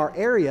like in our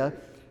area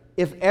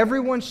if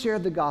everyone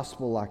shared the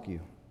gospel like you?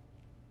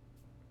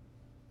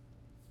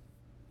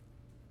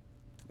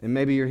 And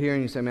maybe you're here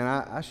and you say, man,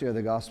 I share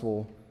the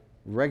gospel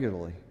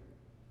regularly.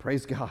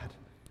 Praise God.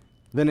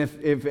 Then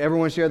if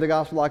everyone shared the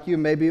gospel like you,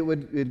 maybe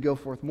it'd go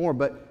forth more.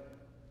 But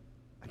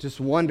I just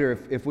wonder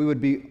if we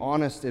would be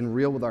honest and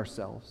real with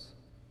ourselves.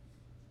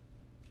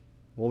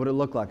 What would it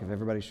look like if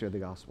everybody shared the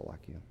gospel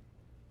like you?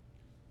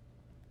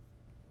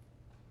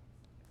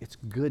 It's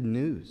good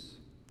news.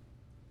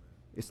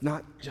 It's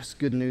not just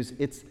good news,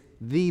 it's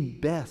the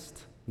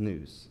best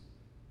news.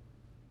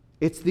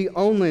 It's the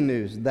only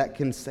news that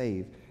can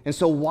save. And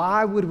so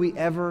why would we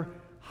ever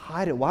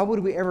hide it? Why would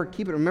we ever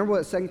keep it? Remember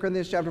what 2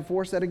 Corinthians chapter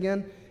 4 said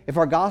again? If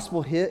our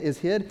gospel is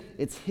hid,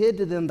 it's hid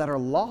to them that are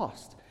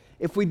lost.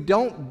 If we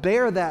don't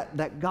bear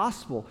that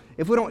gospel,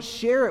 if we don't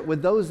share it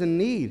with those in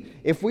need,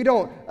 if we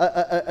don't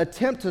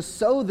attempt to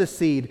sow the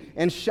seed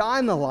and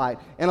shine the light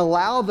and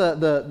allow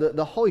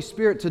the Holy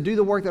Spirit to do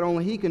the work that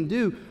only He can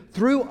do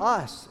through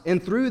us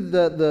and through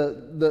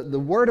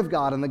the Word of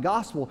God and the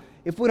gospel,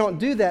 if we don't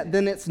do that,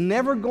 then it's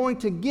never going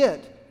to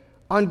get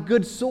on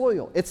good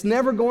soil. It's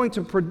never going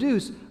to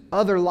produce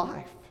other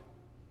life.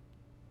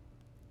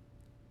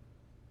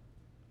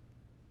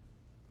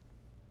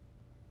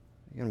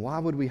 And why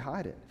would we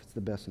hide it if it's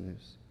the best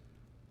news?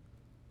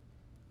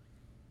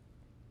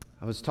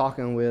 I was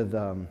talking with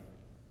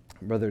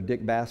Brother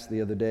Dick Bass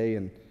the other day,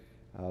 and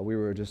we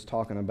were just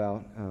talking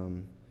about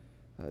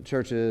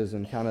churches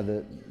and kind of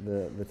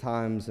the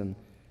times, and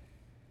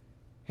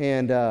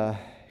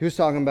he was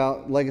talking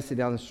about Legacy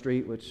down the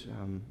street, which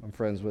I'm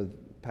friends with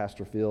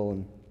Pastor Phil,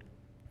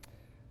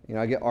 and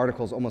I get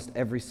articles almost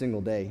every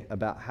single day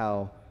about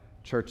how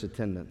church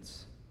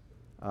attendance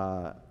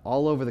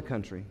all over the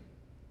country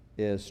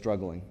is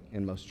struggling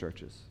in most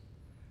churches.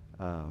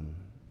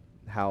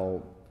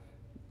 How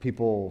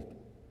people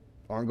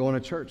aren't going to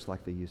church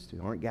like they used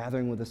to, aren't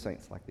gathering with the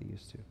saints like they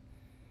used to.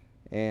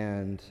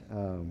 And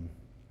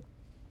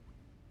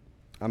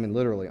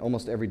literally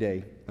almost every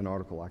day an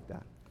article like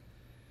that.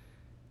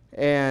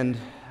 And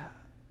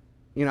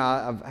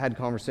I've had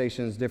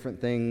conversations, different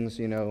things.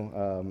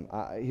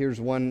 Here's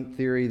one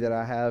theory that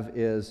I have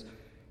is,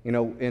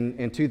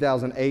 in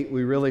 2008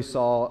 we really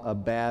saw a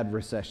bad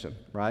recession,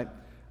 right?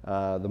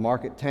 The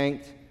market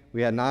tanked.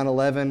 We had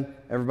 9/11.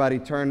 Everybody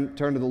turned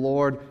to the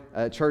Lord.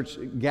 Church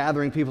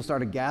gathering, people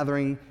started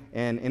gathering,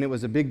 and it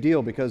was a big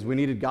deal because we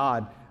needed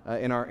God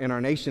in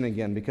our nation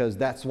again, because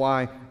that's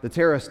why the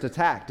terrorists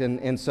attacked.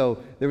 And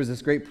so there was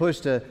this great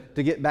push to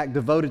get back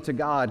devoted to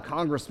God.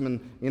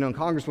 Congressmen, and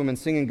congresswomen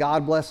singing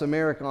 "God Bless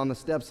America" on the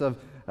steps of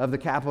the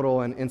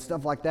Capitol and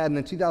stuff like that. And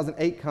then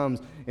 2008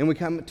 comes, and we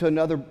come to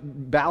another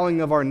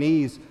bowing of our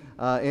knees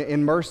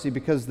in mercy,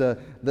 because the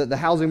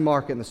housing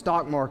market and the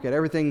stock market,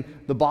 everything,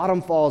 the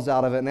bottom falls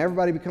out of it, and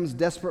everybody becomes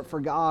desperate for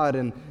God,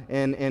 and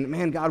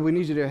man, God, we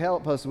need you to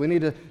help us. We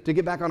need to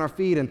get back on our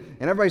feet, and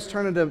everybody's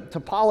turning to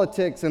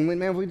politics, and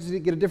man, if we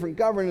just get a different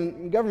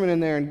government in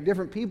there and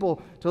different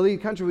people to lead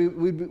the country,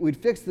 we'd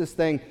fix this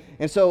thing.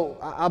 And so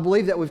I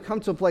believe that we've come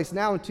to a place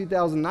now in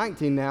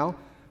 2019 now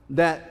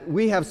that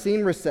we have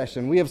seen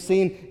recession. We have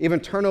seen even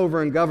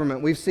turnover in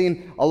government. We've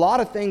seen a lot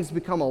of things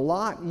become a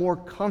lot more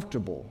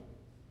comfortable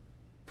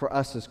for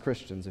us as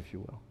Christians, if you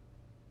will.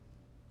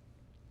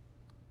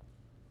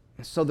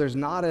 And so there's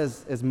not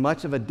as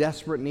much of a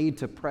desperate need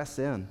to press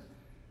in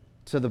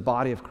to the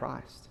body of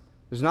Christ.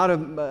 There's not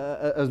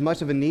as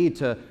much of a need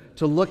to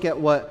look at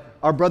what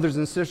our brothers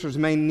and sisters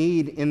may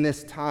need in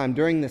this time,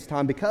 during this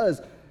time,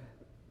 because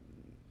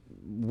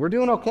we're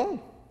doing okay.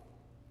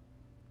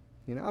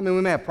 We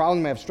may have problems,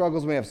 we may have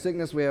struggles, we may have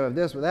sickness, we have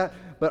this or that,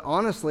 but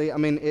honestly,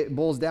 it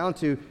boils down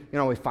to,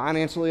 are we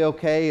financially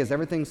okay? Is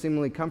everything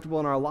seemingly comfortable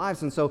in our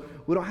lives? And so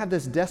we don't have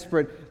this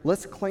desperate,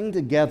 let's cling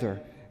together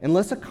and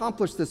let's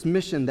accomplish this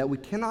mission that we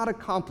cannot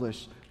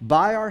accomplish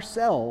by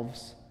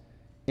ourselves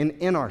and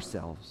in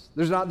ourselves.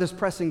 There's not this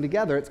pressing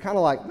together. It's kind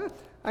of like,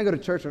 I go to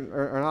church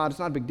or not, it's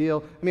not a big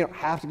deal. You don't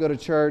have to go to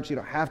church, you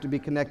don't have to be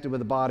connected with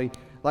the body.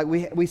 Like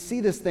we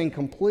see this thing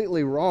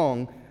completely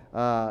wrong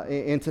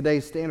in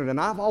today's standard. And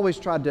I've always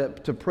tried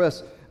to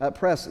press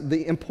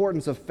the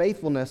importance of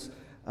faithfulness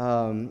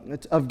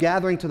of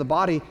gathering to the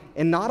body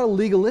in not a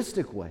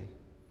legalistic way.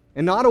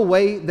 And not a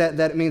way that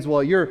it means,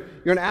 well, you're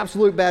an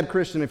absolute bad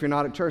Christian if you're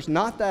not at church.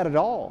 Not that at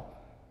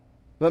all.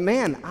 But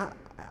man,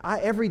 I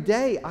every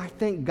day I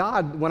thank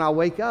God when I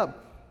wake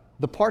up,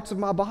 the parts of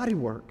my body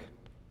work.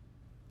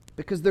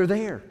 Because they're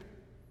there.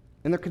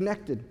 And they're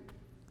connected.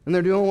 And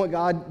they're doing what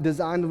God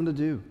designed them to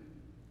do.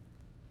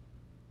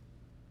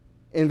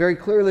 And very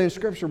clearly in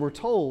Scripture, we're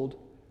told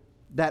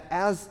that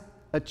as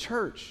a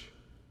church,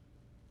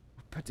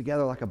 we're put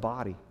together like a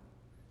body.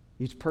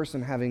 Each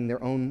person having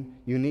their own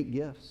unique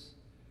gifts.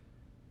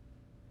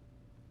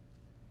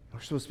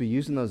 We're supposed to be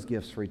using those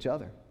gifts for each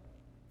other.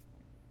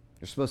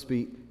 We're supposed to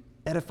be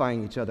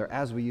edifying each other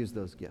as we use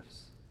those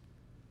gifts.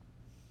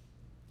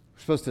 We're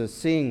supposed to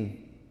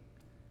sing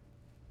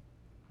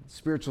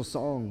spiritual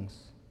songs,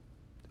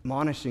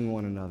 admonishing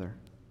one another.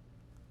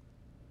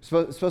 It's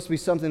supposed to be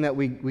something that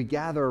we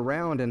gather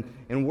around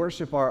and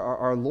worship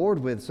our Lord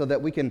with, so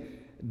that we can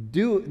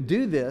do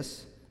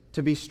this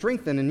to be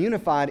strengthened and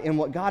unified in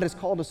what God has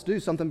called us to do,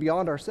 something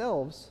beyond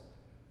ourselves,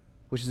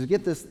 which is to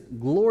get this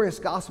glorious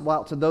gospel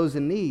out to those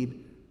in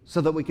need so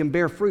that we can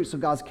bear fruit, so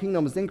God's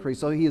kingdom is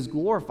increased, so He is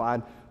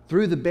glorified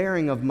through the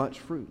bearing of much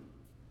fruit.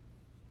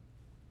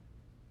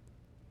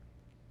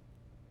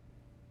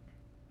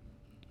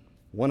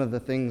 One of the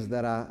things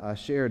that I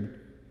shared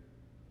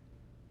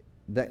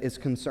that is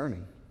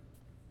concerning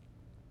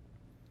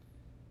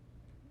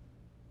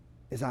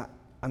is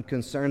I'm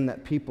concerned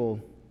that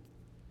people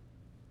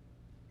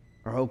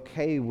are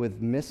okay with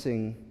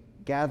missing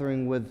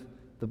gathering with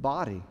the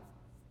body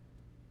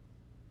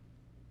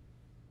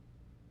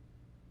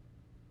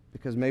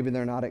because maybe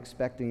they're not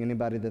expecting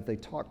anybody that they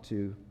talk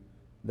to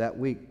that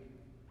week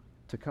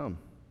to come.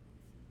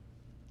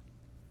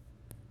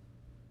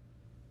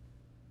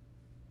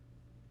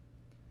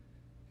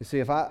 You see,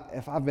 if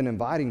I've been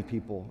inviting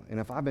people and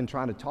if I've been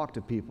trying to talk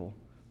to people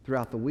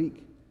throughout the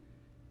week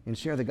and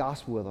share the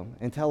gospel with them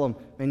and tell them,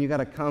 man, you got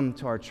to come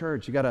to our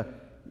church. You got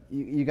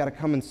to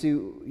come and see,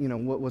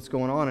 what's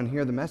going on and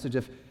hear the message.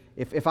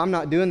 If I'm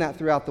not doing that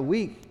throughout the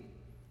week,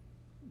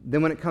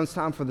 then when it comes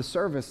time for the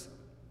service,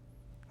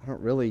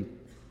 I'm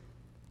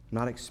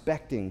not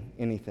expecting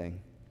anything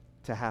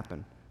to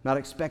happen. Not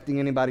expecting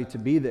anybody to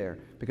be there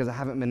because I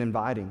haven't been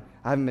inviting.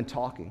 I haven't been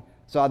talking.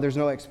 So there's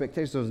no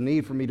expectation, there's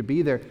need for me to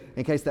be there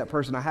in case that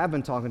person I have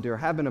been talking to or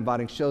have been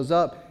inviting shows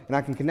up and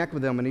I can connect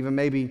with them and even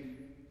maybe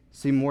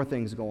see more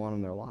things go on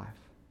in their life.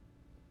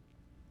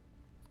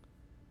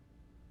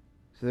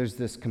 So there's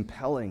this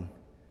compelling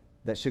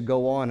that should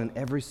go on in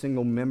every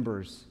single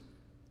member's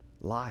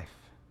life.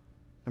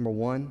 Number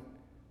one,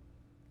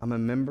 I'm a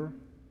member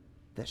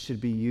that should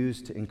be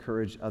used to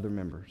encourage other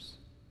members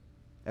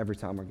every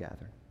time we're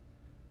gathered.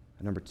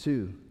 And number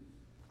two,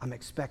 I'm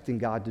expecting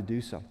God to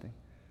do something.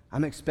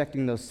 I'm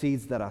expecting those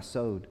seeds that I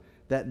sowed,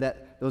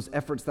 that those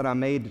efforts that I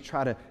made to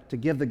try to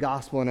give the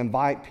gospel and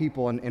invite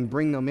people and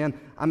bring them in.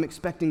 I'm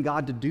expecting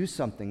God to do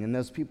something and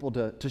those people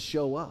to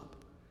show up.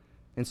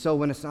 And so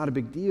when it's not a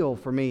big deal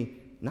for me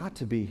not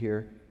to be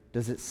here,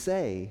 does it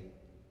say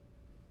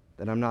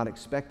that I'm not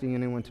expecting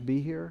anyone to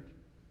be here?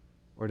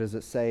 Or does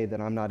it say that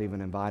I'm not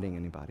even inviting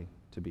anybody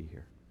to be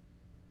here?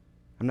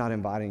 I'm not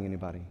inviting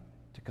anybody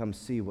to come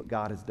see what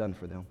God has done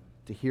for them,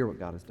 to hear what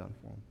God has done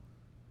for them.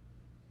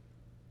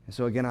 And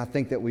so again, I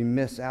think that we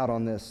miss out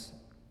on this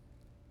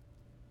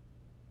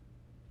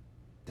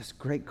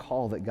great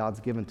call that God's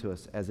given to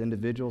us as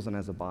individuals and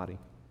as a body.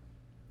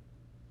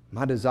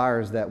 My desire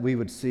is that we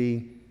would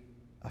see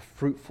a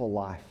fruitful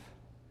life,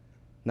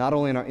 not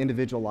only in our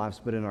individual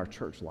lives, but in our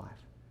church life.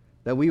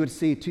 That we would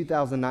see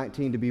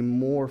 2019 to be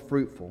more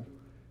fruitful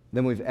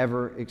than we've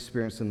ever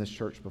experienced in this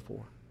church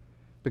before.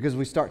 Because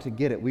we start to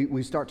get it.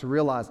 We start to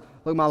realize,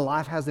 look, my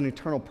life has an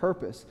eternal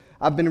purpose.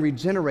 I've been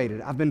regenerated.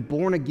 I've been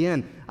born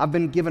again. I've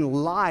been given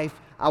life.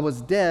 I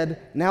was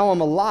dead. Now I'm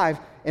alive.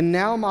 And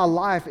now my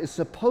life is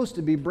supposed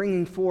to be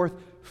bringing forth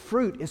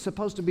fruit. It's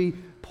supposed to be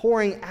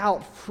pouring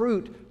out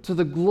fruit to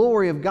the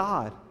glory of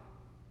God.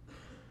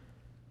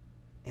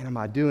 And am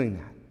I doing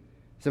that?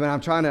 So I'm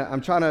trying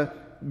to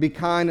be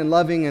kind and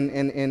loving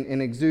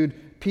and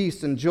exude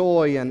peace and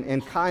joy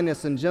and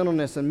kindness and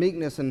gentleness and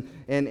meekness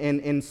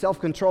and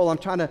self-control. I'm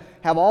trying to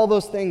have all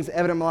those things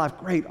evident in my life.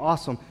 Great,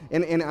 awesome.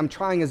 And I'm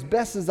trying as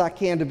best as I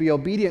can to be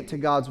obedient to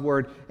God's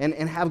word and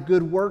have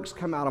good works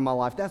come out of my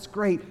life. That's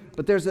great.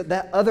 But there's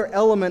that other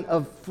element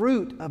of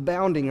fruit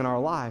abounding in our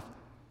life.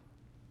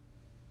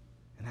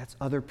 And that's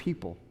other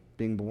people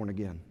being born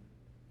again.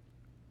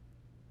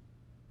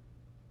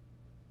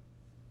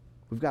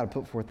 We've got to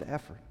put forth the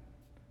effort.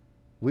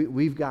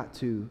 We've got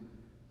to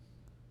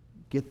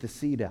get the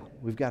seed out.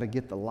 We've got to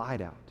get the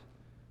light out.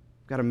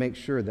 We've got to make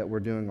sure that we're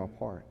doing our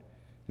part.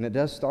 And it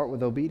does start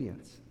with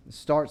obedience. It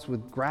starts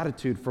with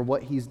gratitude for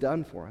what He's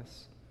done for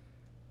us.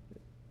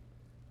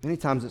 Many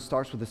times it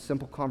starts with a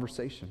simple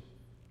conversation.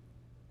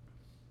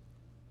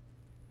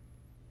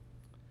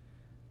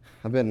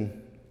 I've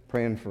been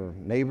praying for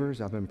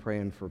neighbors. I've been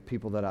praying for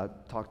people that I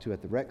talk to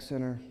at the rec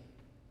center.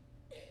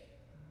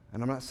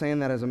 And I'm not saying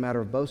that as a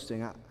matter of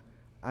boasting.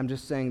 I'm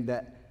just saying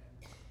that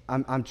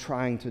I'm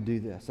trying to do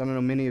this. I don't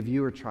know, many of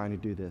you are trying to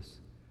do this.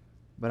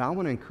 But I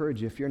want to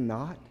encourage you, if you're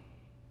not,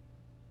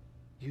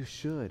 you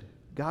should.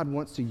 God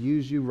wants to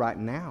use you right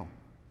now.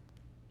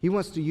 He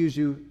wants to use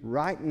you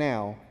right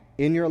now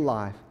in your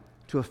life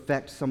to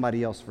affect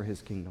somebody else for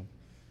His kingdom.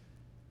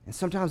 And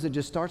sometimes it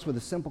just starts with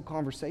a simple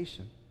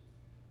conversation.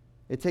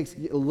 It takes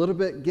a little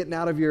bit getting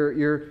out of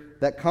your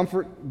that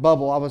comfort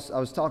bubble. I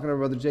was talking to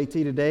Brother JT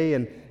today,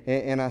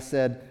 and I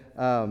said,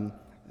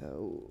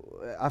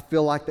 I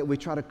feel like that we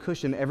try to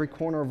cushion every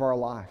corner of our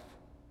life.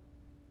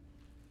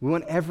 We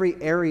want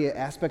every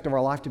aspect of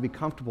our life to be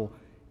comfortable,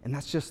 and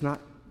that's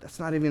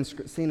not even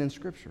seen in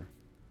Scripture.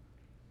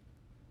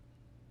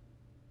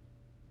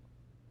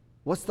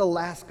 What's the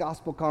last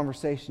gospel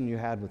conversation you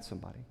had with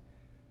somebody?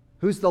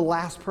 Who's the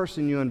last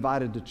person you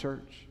invited to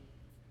church?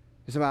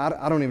 You say,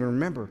 I don't even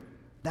remember.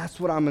 That's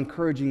what I'm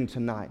encouraging you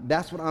tonight.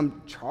 That's what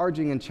I'm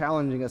charging and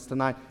challenging us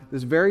tonight.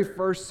 This very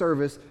first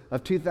service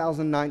of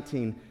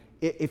 2019,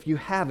 if you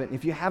haven't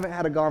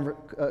had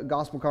a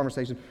gospel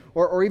conversation,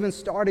 or even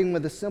starting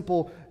with a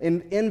simple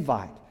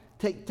invite,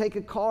 take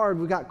a card.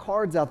 We've got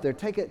cards out there.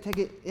 Take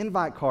an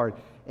invite card.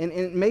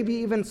 And maybe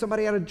even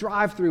somebody at a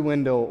drive-through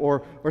window,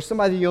 or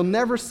somebody you'll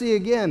never see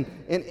again,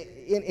 and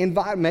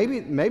invite, maybe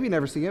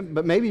never see him,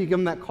 but maybe you give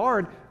them that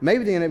card,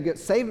 maybe they end up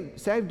getting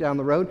saved down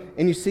the road,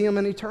 and you see them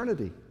in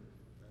eternity.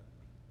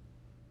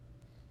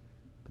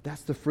 But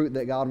that's the fruit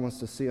that God wants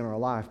to see in our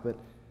life, but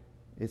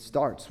it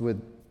starts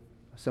with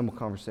a simple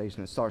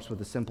conversation. It starts with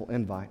a simple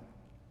invite.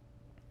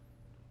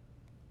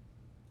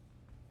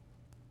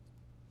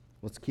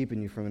 What's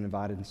keeping you from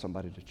inviting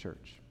somebody to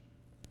church?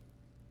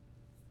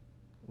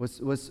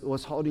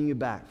 What's holding you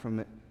back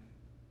from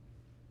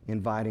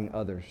inviting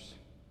others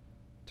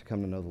to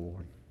come to know the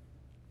Lord?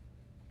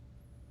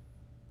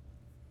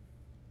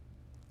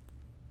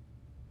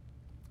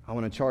 I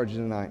want to charge you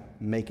tonight,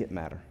 make it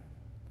matter.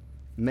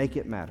 Make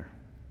it matter.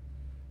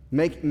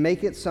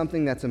 Make it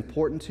something that's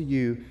important to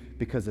you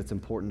because it's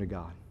important to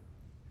God.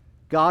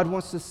 God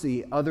wants to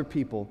see other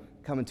people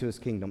come into His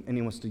kingdom, and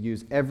He wants to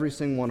use every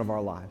single one of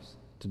our lives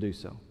to do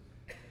so.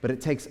 But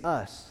it takes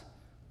us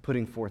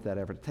putting forth that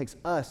effort. It takes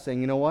us saying,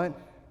 you know what?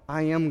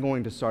 I am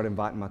going to start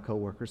inviting my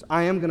coworkers.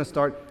 I am going to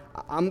start,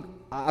 I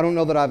don't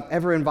know that I've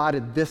ever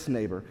invited this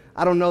neighbor.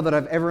 I don't know that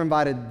I've ever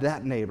invited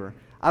that neighbor.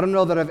 I don't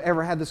know that I've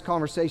ever had this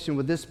conversation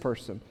with this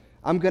person.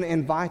 I'm going to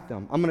invite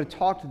them. I'm going to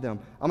talk to them.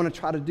 I'm going to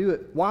try to do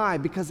it. Why?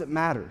 Because it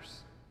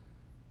matters.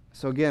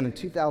 So again, in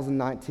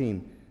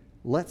 2019,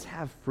 let's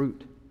have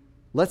fruit.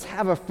 Let's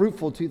have a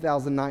fruitful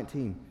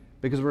 2019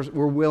 because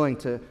we're willing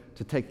to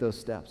take those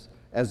steps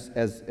as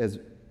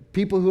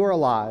people who are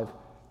alive,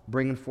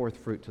 bringing forth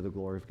fruit to the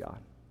glory of God.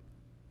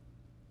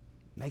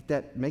 Make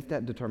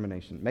that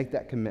determination. Make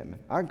that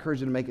commitment. I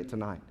encourage you to make it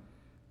tonight.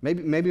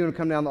 Maybe you want to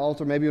come down the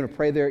altar. Maybe you want to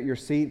pray there at your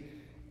seat,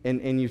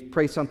 and you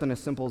pray something as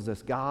simple as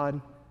this: God,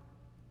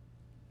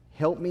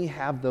 help me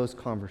have those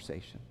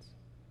conversations.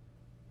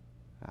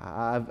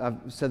 I've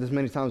said this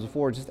many times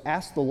before. Just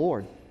ask the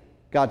Lord,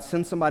 God,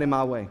 send somebody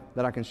my way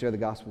that I can share the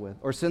gospel with,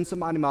 or send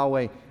somebody my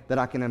way that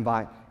I can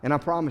invite. And I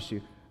promise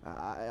you,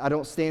 I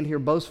don't stand here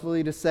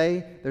boastfully to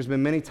say there's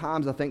been many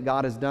times I think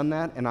God has done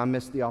that, and I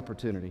missed the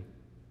opportunity.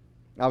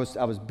 I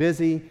was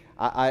busy.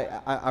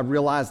 I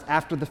realized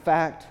after the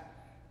fact.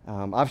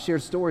 I've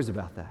shared stories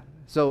about that.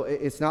 So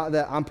it's not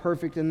that I'm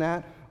perfect in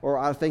that, or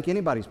I think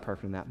anybody's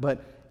perfect in that.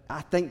 But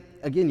I think,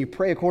 again, you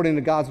pray according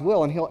to God's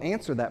will, and He'll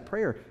answer that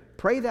prayer.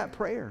 Pray that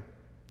prayer.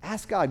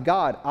 Ask God,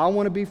 God, I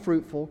want to be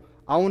fruitful.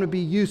 I want to be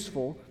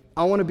useful.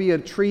 I want to be a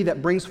tree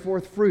that brings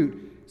forth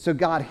fruit. So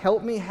God,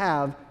 help me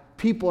have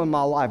people in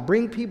my life.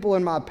 Bring people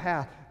in my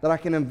path that I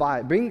can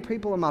invite. Bring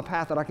people in my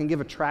path that I can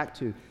give a tract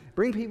to.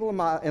 Bring people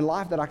in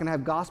life that I can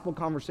have gospel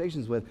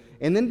conversations with.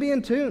 And then be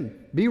in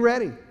tune. Be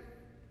ready.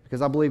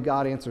 Because I believe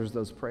God answers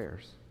those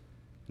prayers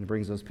and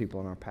brings those people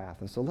in our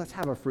path. And so let's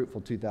have a fruitful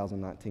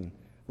 2019.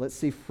 Let's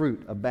see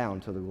fruit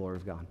abound to the glory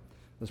of God.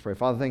 Let's pray.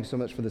 Father, thank you so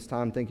much for this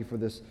time. Thank you for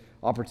this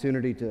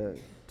opportunity to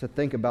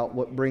think about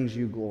what brings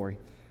you glory.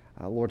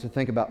 Lord, to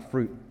think about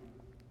fruit.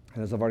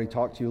 And as I've already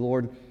talked to you,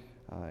 Lord,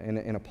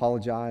 and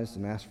apologized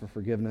and asked for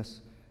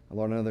forgiveness,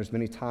 Lord, I know there's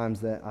many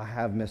times that I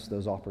have missed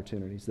those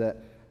opportunities, that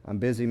I'm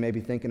busy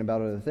maybe thinking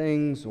about other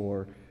things,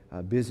 or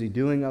busy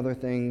doing other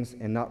things,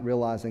 and not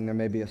realizing there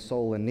may be a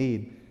soul in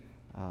need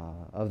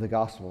of the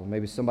gospel.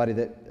 Maybe somebody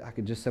that I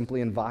could just simply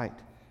invite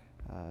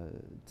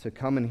to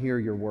come and hear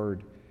your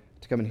word,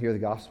 to come and hear the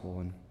gospel.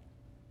 And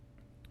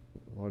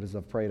Lord, as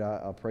I've prayed,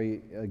 I'll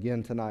pray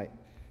again tonight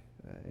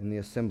in the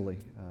assembly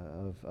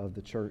of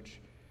the church.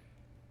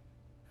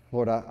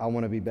 Lord, I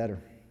want to be better.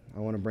 I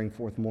want to bring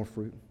forth more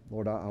fruit.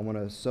 Lord, I want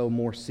to sow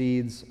more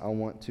seeds. I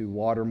want to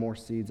water more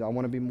seeds. I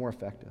want to be more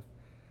effective.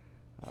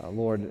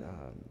 Lord,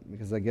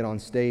 because I get on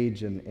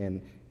stage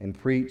and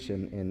preach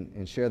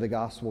and share the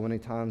gospel many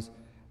times,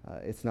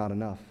 it's not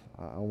enough.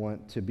 I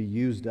want to be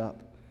used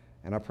up.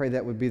 And I pray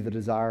that would be the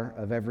desire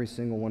of every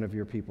single one of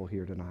your people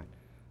here tonight.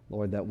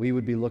 Lord, that we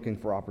would be looking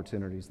for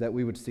opportunities, that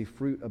we would see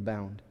fruit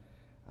abound,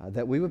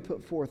 that we would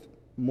put forth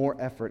more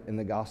effort in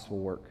the gospel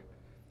work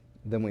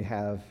than we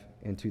have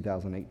in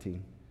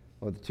 2018.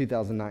 or the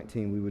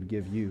 2019, we would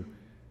give you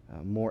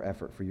more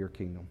effort for your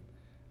kingdom.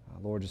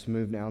 Lord, just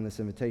move now in this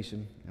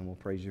invitation, and we'll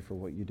praise you for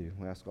what you do.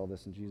 We ask all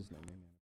this in Jesus' name. Amen.